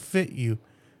 They don't fit you.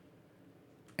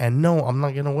 And no, I'm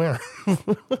not going to wear them.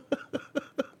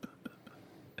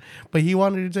 But he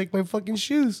wanted to take my fucking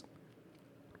shoes.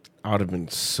 I would have been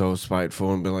so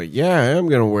spiteful and been like, yeah, I am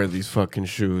going to wear these fucking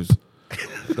shoes.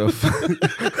 The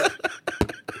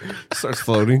starts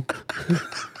floating.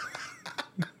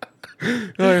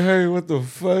 Like, hey, what the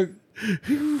fuck?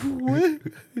 What?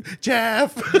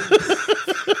 Jeff.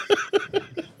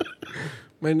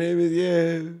 My name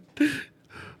is,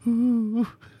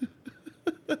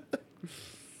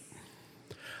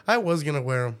 I was going to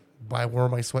wear them, but I wore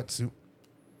my sweatsuit.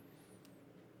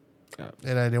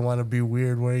 And I didn't want to be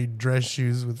weird wearing dress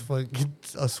shoes with fucking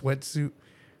a sweatsuit.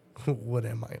 What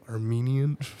am I,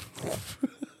 Armenian?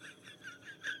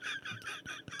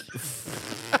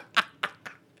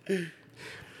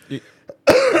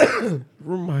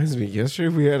 Reminds me, yesterday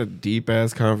we had a deep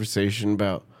ass conversation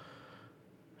about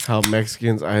how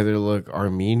Mexicans either look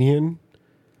Armenian,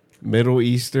 Middle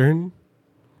Eastern,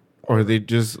 or they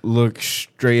just look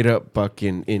straight up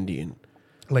fucking Indian.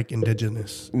 Like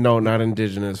indigenous. No, not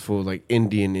indigenous fool, like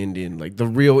Indian, like the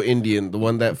real Indian, the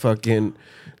one that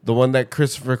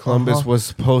Christopher Columbus was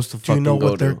supposed to Do fucking you know go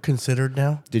what they're to. considered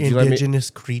now? Did you let me- Indigenous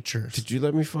creatures. Did you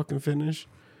let me fucking finish?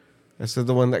 I said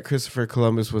the one that Christopher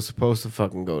Columbus was supposed to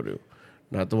fucking go to,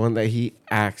 not the one that he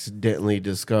accidentally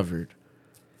discovered.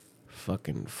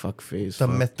 Fucking fuckface. The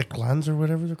fuck. Methiclans or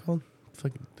whatever they're called?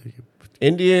 Fucking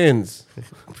Indians.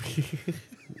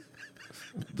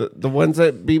 The ones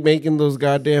that be making those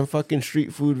goddamn fucking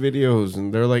street food videos,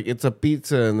 and they're like, it's a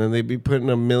pizza, and then they be putting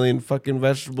a million fucking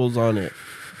vegetables on it.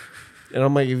 And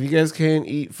I'm like, if you guys can't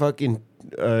eat fucking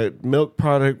milk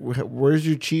product, where's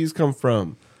your cheese come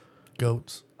from?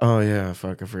 goats. Oh yeah,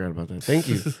 fuck, I forgot about that. Thank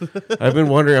you. I've been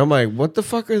wondering. I'm like, what the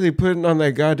fuck are they putting on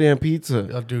that goddamn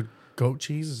pizza? Dude, goat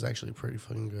cheese is actually pretty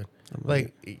fucking good.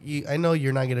 Like, I know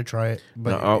you're not gonna try it,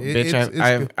 but Bitch,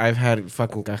 it's I've had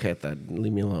fucking cajeta.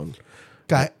 Leave me alone.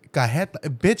 Cajeta,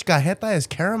 bitch, cajeta is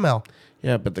caramel.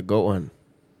 Yeah, but the goat one.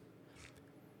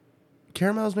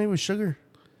 Caramel is made with sugar.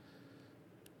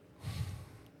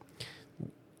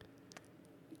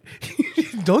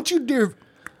 Don't you dare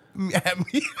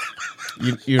at me.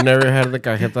 You never had the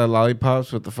cajeta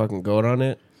lollipops with the fucking goat on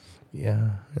it?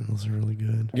 Yeah, and those are really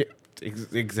good. Yeah,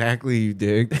 exactly, you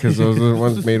dig, because those are the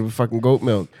ones made with fucking goat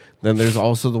milk. Then there's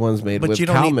also the ones made with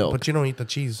cow milk. But you don't eat the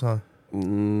cheese, huh?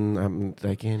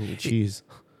 I can't eat cheese.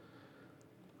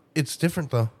 It's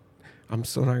different though. I'm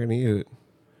still not gonna eat it.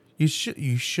 You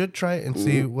should try it and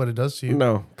see what it does to you.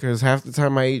 No, because half the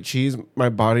time I eat cheese, my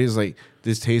body is like,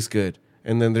 this tastes good.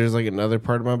 And then there's like another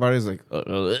part of my body is like,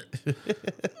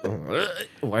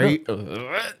 why?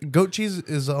 Goat cheese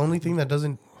is the only thing that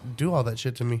doesn't do all that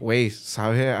shit to me. Wait,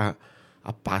 sabe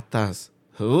a patas.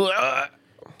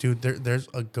 Dude, there's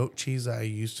a goat cheese that I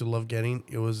used to love getting.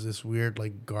 It was this weird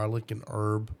like garlic and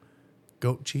herb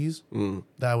goat cheese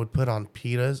that I would put on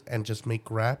pitas and just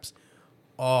make wraps.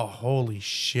 Oh, holy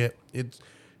shit. It's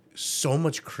so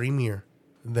much creamier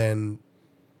than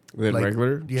like,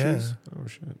 regular yeah. cheese? Oh,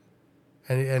 shit.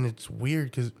 And it's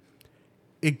weird because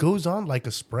it goes on like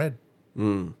a spread.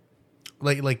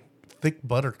 Like thick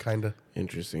butter kind of.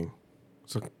 Interesting.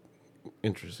 So,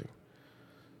 interesting.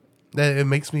 That it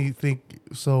makes me think,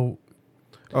 so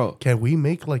Oh, can we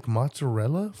make like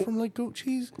mozzarella from like goat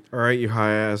cheese? all right, you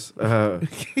high ass.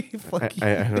 Fuck you.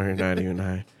 I know you're not even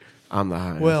high. I'm the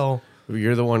high. Well,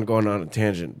 you're the one going on a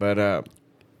tangent, but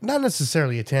not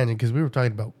necessarily a tangent because we were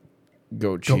talking about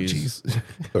goat goat cheese.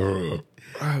 cheese.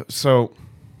 So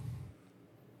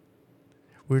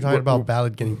We were talking about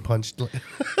Ballad getting punched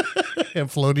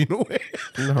and floating away.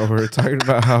 no, we're talking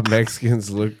about how Mexicans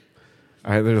look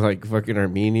either like fucking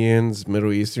Armenians,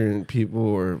 Middle Eastern people,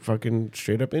 or fucking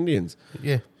straight up Indians.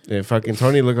 Yeah. Yeah, fucking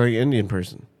Tony looked like an Indian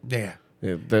person. Yeah.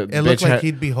 Yeah, the It looked bitch like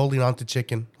he'd be holding on to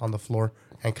chicken on the floor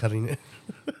and cutting it.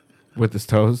 with his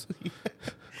toes.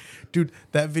 Dude,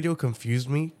 that video confused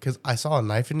me because I saw a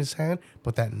knife in his hand,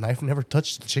 but that knife never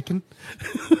touched the chicken.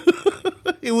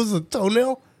 It was a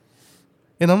toenail.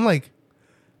 And I'm like,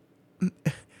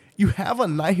 you have a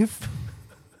knife?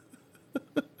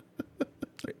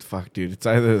 Fuck, dude. It's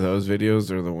either those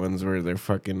videos or the ones where they're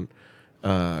fucking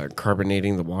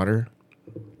carbonating the water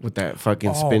with that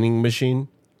fucking spinning machine.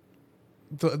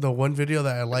 The one video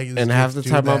that I like is And half the this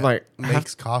time dude I'm that like,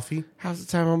 makes coffee. Half the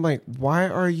time I'm like, why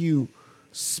are you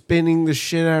spinning the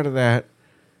shit out of that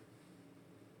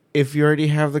if you already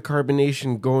have the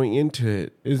carbonation going into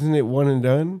it? Isn't it one and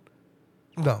done?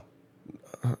 No.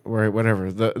 Right,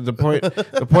 whatever. The point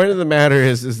the point of the matter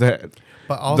is that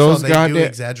But also those they do goddamn-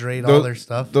 exaggerate all their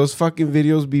stuff. Those fucking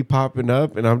videos be popping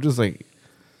up, and I'm just like,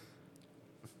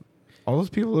 all those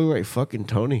people look like fucking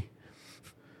Tony,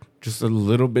 just a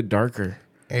little bit darker.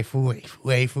 Hey, fool, hey,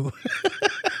 fool, hey, fool.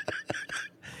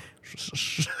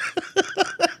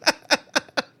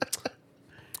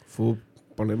 Fool,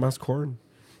 ponle más corn.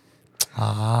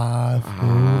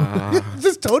 Is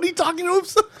this Tony talking to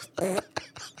himself?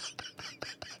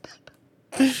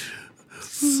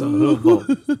 Son of a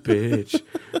bitch.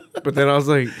 But then I was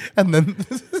like, And then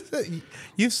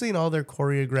you've seen all their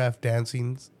choreographed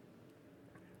dancings.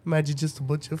 Imagine just a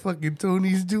bunch of fucking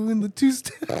Tonys doing the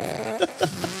two-step.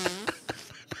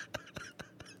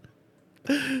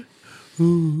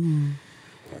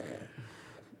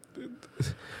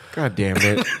 God damn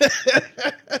it.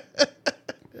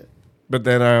 But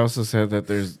then I also said that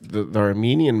there's the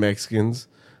Armenian Mexicans,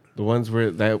 the ones where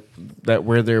that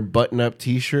wear their button-up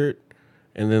T-shirt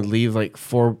and then leave like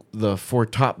the four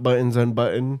top buttons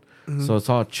unbuttoned, so it's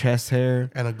all chest hair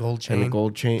And a gold chain. and a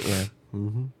gold chain. Yeah,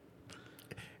 mm-hmm.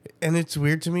 And it's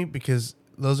weird to me because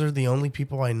those are the only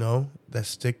people I know that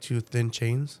stick to thin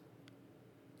chains.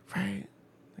 Right.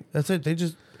 That's it. They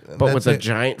just. But with a it.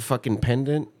 giant fucking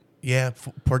pendant, Yeah,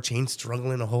 poor chain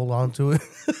struggling to hold on to it.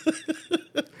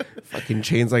 fucking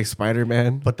chains like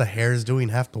Spider-Man. But the hair is doing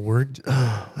half the work.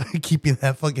 Keeping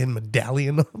that fucking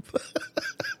medallion up.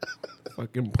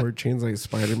 Fucking poor chains like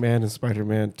Spider-Man and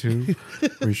Spider-Man 2,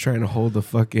 where he's trying to hold the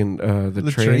fucking the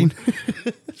The train.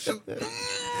 train.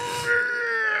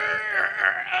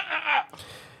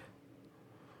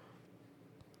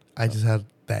 I just had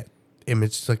that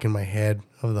image stuck in my head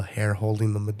of the hair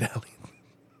holding the medallion.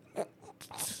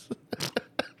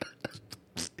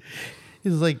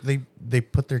 It's like they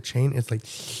put their chain. It's like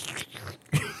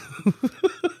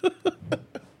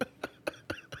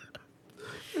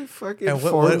It fucking And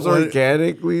forms what-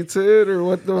 organically to it, or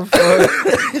what the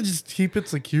fuck? just keep it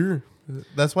secure.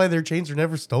 That's why their chains are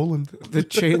never stolen. The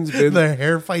chain's been Their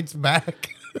hair fights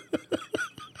back.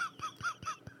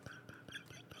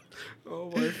 Oh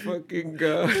my fucking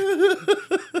god.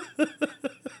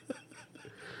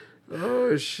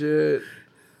 Oh shit.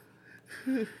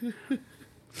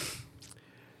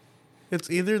 It's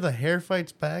either the hair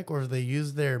fights back or they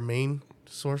use their main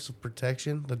source of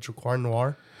protection, the Dracar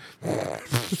Noir.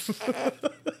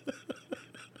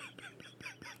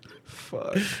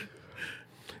 Fuck.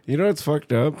 You know what's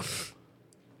fucked up?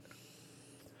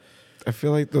 I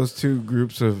feel like those two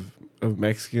groups of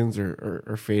Mexicans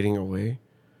are fading away.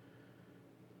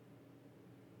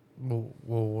 Well,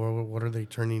 what are they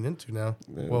turning into now?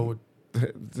 What would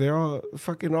They're all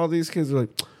fucking, all these kids are like,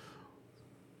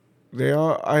 they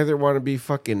all either want to be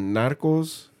fucking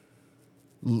narcos,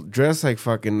 dress like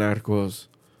fucking narcos,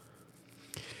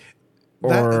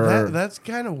 or that's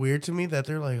kind of weird to me that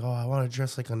they're like, oh, I want to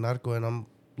dress like a narco, and I'm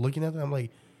looking at them, I'm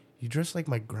like, you dress like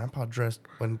my grandpa dressed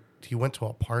when he went to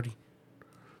a party.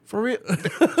 for real,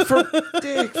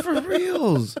 for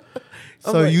reals.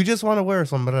 So like- you just want to wear a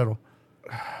sombrero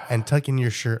and tuck in your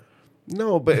shirt.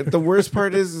 No, but the worst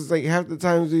part is like half the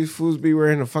times these fools be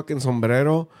wearing a fucking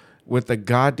sombrero with a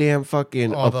goddamn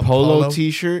fucking Oh, the Apollo polo?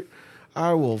 T-shirt.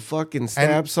 I will fucking stab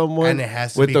And- someone. and it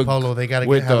has to be polo. They gotta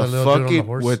with have the a little dude on the fucking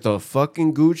horse. with a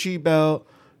fucking Gucci belt,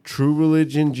 True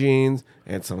Religion jeans,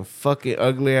 and some fucking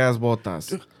ugly ass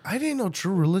botas. I didn't know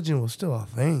True Religion was still a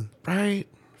thing. Right?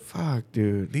 Fuck,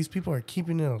 dude. These people are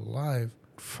keeping it alive,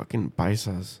 Fucking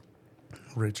paisas.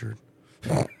 Richard.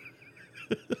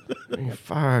 I mean,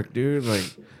 fuck, dude.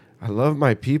 Like, I love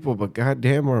my people, but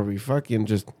goddamn, are we fucking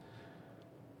just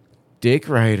dick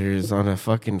riders on a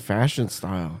fucking fashion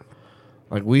style?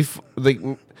 Like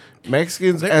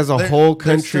Mexicans as a whole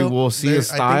country still- will see they're- a I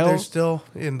think style. they're still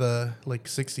in the like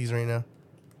 60s right now.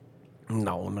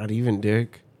 No, not even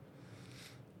dick.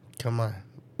 Come on,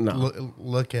 No,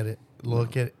 look at it.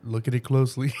 Look at it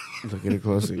closely. look at it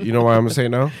closely. You know why I'm gonna say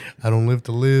no? I don't live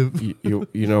to live. You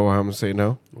know why I'm gonna say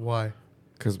no? Why?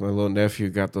 Because my little nephew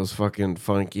got those fucking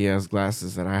funky ass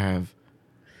glasses that I have.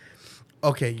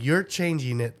 Okay, you're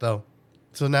changing it though.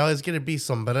 So now it's gonna be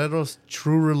sombreros,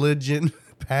 True Religion,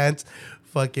 pants,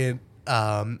 fucking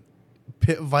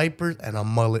pit vipers, and a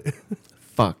mullet.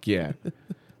 Fuck yeah.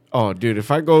 Oh, dude,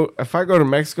 if I go to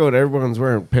Mexico and everyone's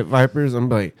wearing pit vipers, I'm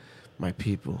like, my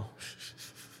people.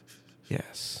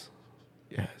 Yes.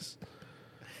 Yes.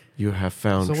 You have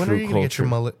found So true when are you gonna get culture. your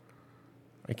mullet?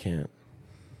 I can't.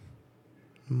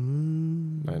 I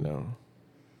know.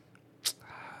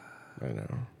 I know.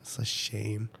 It's a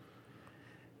shame.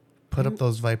 Put up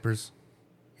those vipers.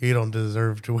 You don't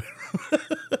deserve to wear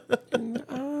In the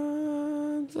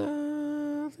arms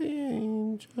of the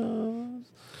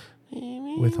angels.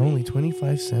 With only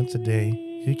 25 cents a day,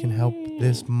 you can help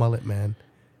this mullet man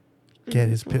get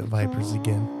his pit vipers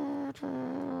again.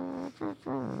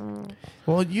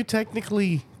 Well, you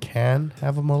technically can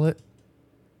have a mullet,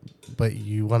 but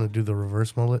you want to do the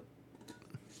reverse mullet.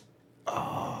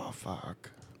 Oh,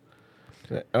 fuck.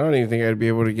 I don't even think I'd be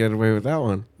able to get away with that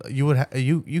one. You would.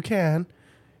 You can.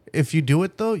 If you do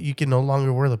it though, you can no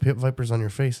longer wear the pit vipers on your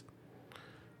face.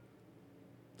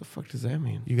 The fuck does that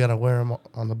mean? You gotta wear them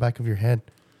on the back of your head.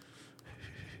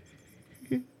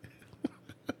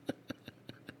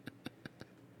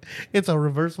 It's a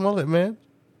reverse mullet, man.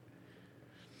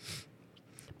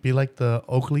 Be like the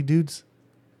Oakley dudes.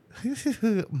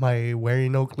 My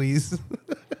wearing Oakleys.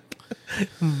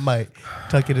 My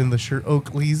tuck it in the shirt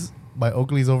Oakleys. My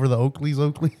Oakleys over the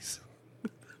Oakleys.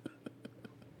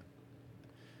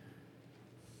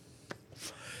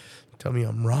 Tell me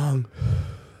I'm wrong.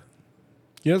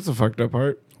 You know what's the fucked up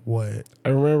part? What? I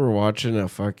remember watching a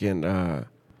fucking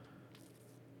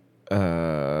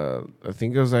I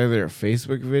think it was either a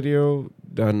Facebook video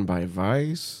done by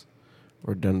Vice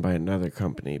or done by another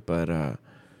company, but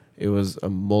it was a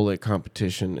mullet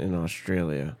competition in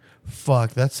Australia.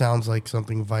 Fuck, that sounds like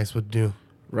something Vice would do.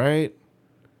 Right?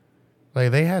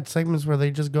 Like, they had segments where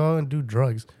they just go out and do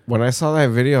drugs. When I saw that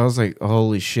video, I was like,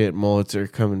 holy shit, mullets are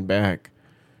coming back.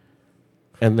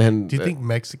 And then Do you think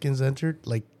Mexicans entered?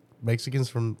 Like, Mexicans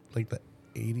from, like, the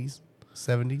 80s,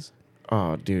 70s?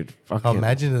 oh dude, Oh, fucking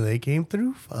imagine if they came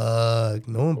through. Fuck,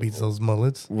 no one beats those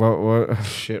mullets. what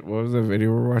shit, what was the video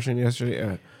we were watching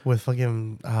yesterday? With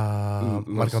fucking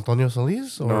Marco Antonio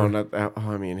Solis? Or? No, not that.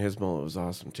 Oh, I mean, his mullet was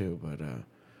awesome too. But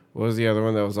what was the other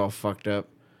one that was all fucked up?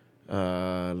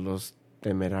 Los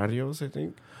Temerarios, I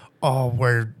think. Oh,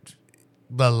 where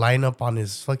the lineup on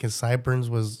his fucking sideburns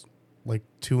was like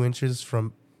 2 inches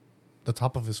from the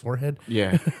top of his forehead.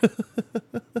 Yeah.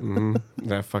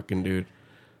 That fucking dude.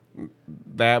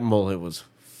 That mullet was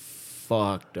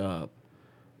fucked up.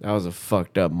 That was a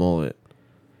fucked up mullet.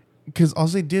 Because all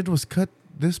they did was cut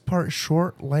this part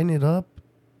short, line it up,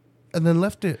 and then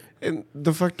left it. And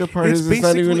the fucked up part It's is it's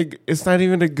not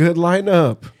even a good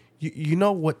lineup. You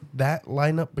know what that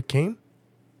lineup became?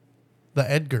 The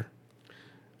Edgar.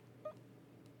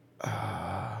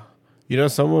 You know,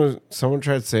 someone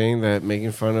tried saying that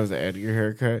making fun of the Edgar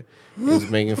haircut is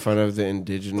making fun of the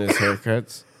indigenous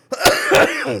haircuts.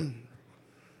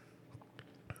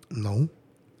 No.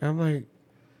 I'm like,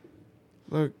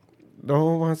 look, no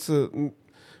one wants to.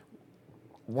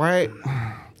 Why?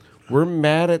 We're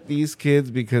mad at these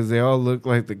kids because they all look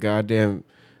like the goddamn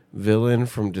villain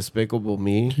from Despicable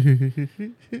Me.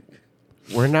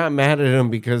 We're not mad at them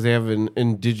because they have an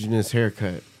indigenous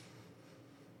haircut.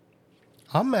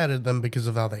 I'm mad at them because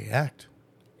of how they act.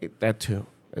 That too.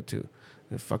 The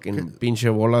fucking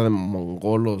pinche bola de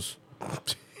mongolos.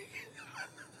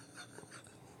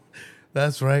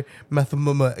 That's right.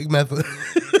 Method.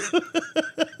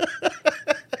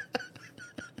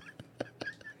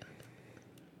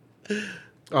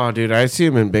 Oh, dude, I see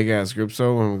them in big ass groups.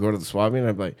 So when we go to the swap meet,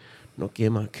 I'm like, no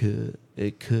quema cut,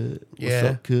 it cut. What's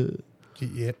up, cut?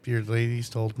 Yep, your ladies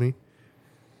told me.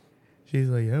 She's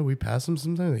like, yeah, we pass him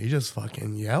sometimes. He just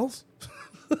fucking yells.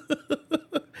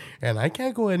 And I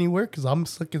can't go anywhere because I'm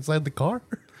stuck inside the car.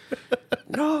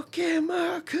 No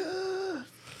quema cut.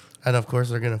 And of course,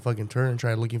 they're going to fucking turn and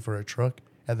try looking for a truck.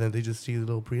 And then they just see the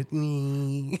little Prius.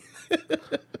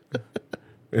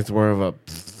 It's more of a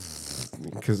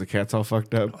because the cat's all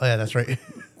fucked up. Oh, yeah, that's right.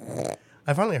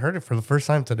 I finally heard it for the first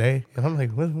time today. And I'm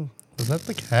like, what, was that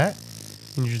the cat?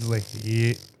 And you're just like,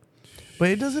 yeah. But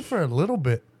it does it for a little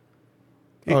bit.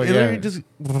 It literally just,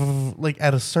 like,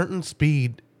 at a certain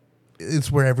speed,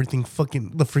 it's where everything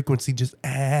fucking, the frequency just,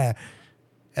 And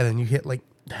then you hit, like,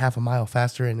 half a mile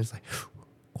faster, and it's like,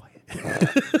 quiet.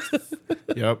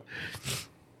 Yep.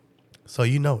 So,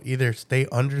 either stay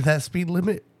under that speed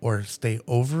limit or stay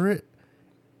over it,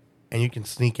 and you can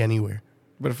sneak anywhere.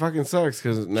 But it fucking sucks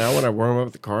because now when I warm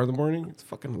up the car in the morning, it's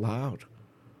fucking loud.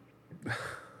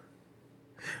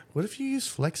 What if you use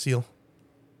Flex Seal?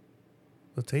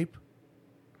 The tape?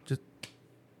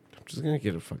 I'm just gonna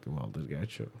get a fucking welded guy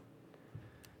show.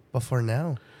 But for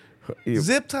now, It,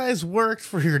 zip ties worked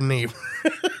for your neighbor.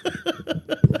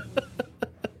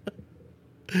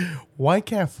 Why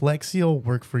can't Flex Seal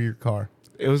work for your car?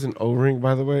 it was an O-ring,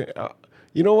 by the way.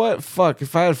 You know what? Fuck.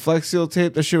 If I had Flex Seal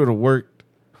tape, that shit would have worked.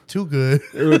 Too good.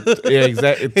 It would, yeah,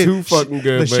 exactly. Too fucking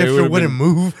good. The shifter wouldn't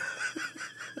move.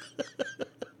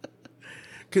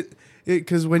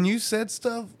 Because when you said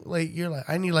stuff, like, you're like,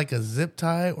 I need like a zip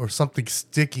tie or something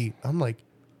sticky. I'm like,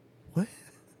 what?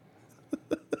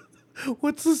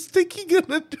 What's the sticky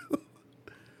gonna do?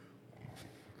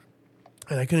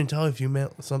 And I couldn't tell if you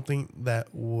meant something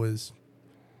that was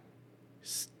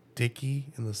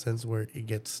sticky in the sense where it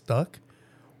gets stuck,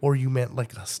 or you meant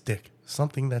like a stick,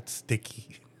 something that's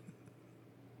sticky.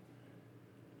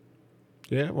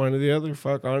 Yeah, one or the other.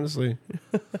 Fuck, honestly.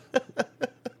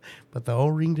 But the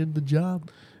O-ring did the job.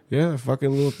 Yeah,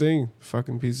 fucking little thing.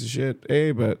 Fucking piece of shit.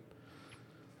 Hey, but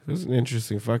it was an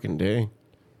interesting fucking day.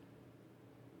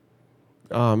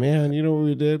 Oh, man, you know what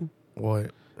we did?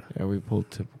 What? Yeah, we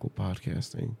pulled typical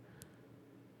podcasting.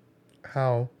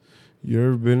 How? You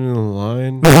ever been in a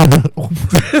line? I'm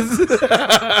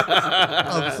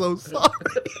so sorry.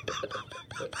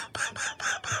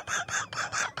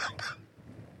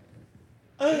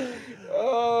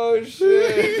 Oh,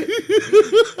 shit.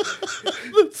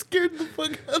 That scared the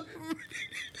fuck out of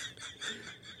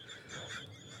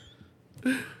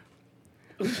me.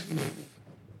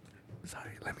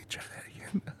 Sorry, let me try that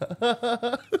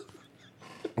again.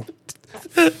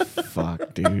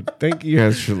 Fuck, dude. Thank you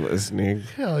guys for listening.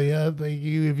 Hell yeah, thank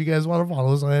you. If you guys want to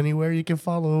follow us on anywhere, you can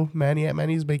follow Manny at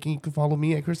Manny's Baking. You can follow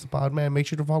me at Chris the Podman. Make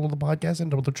sure to follow the podcast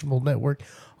and Double the Triple Network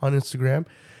on Instagram.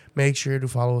 Make sure to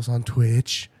follow us on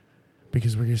Twitch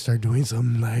because we're going to start doing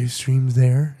some live streams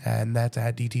there. And that's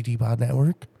at DTT Pod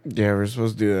Network. Yeah, we're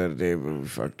supposed to do that today, but we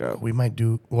fucked up. We might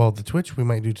do, well, the Twitch we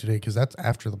might do today because that's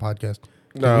after the podcast.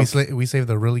 No. We save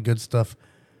the really good stuff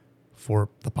for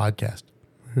the podcast.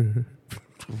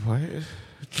 What?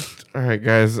 All right,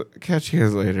 guys. Catch you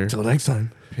guys later. Till next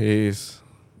time. Peace.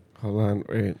 Hold on.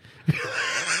 Wait.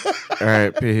 All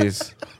right. Peace.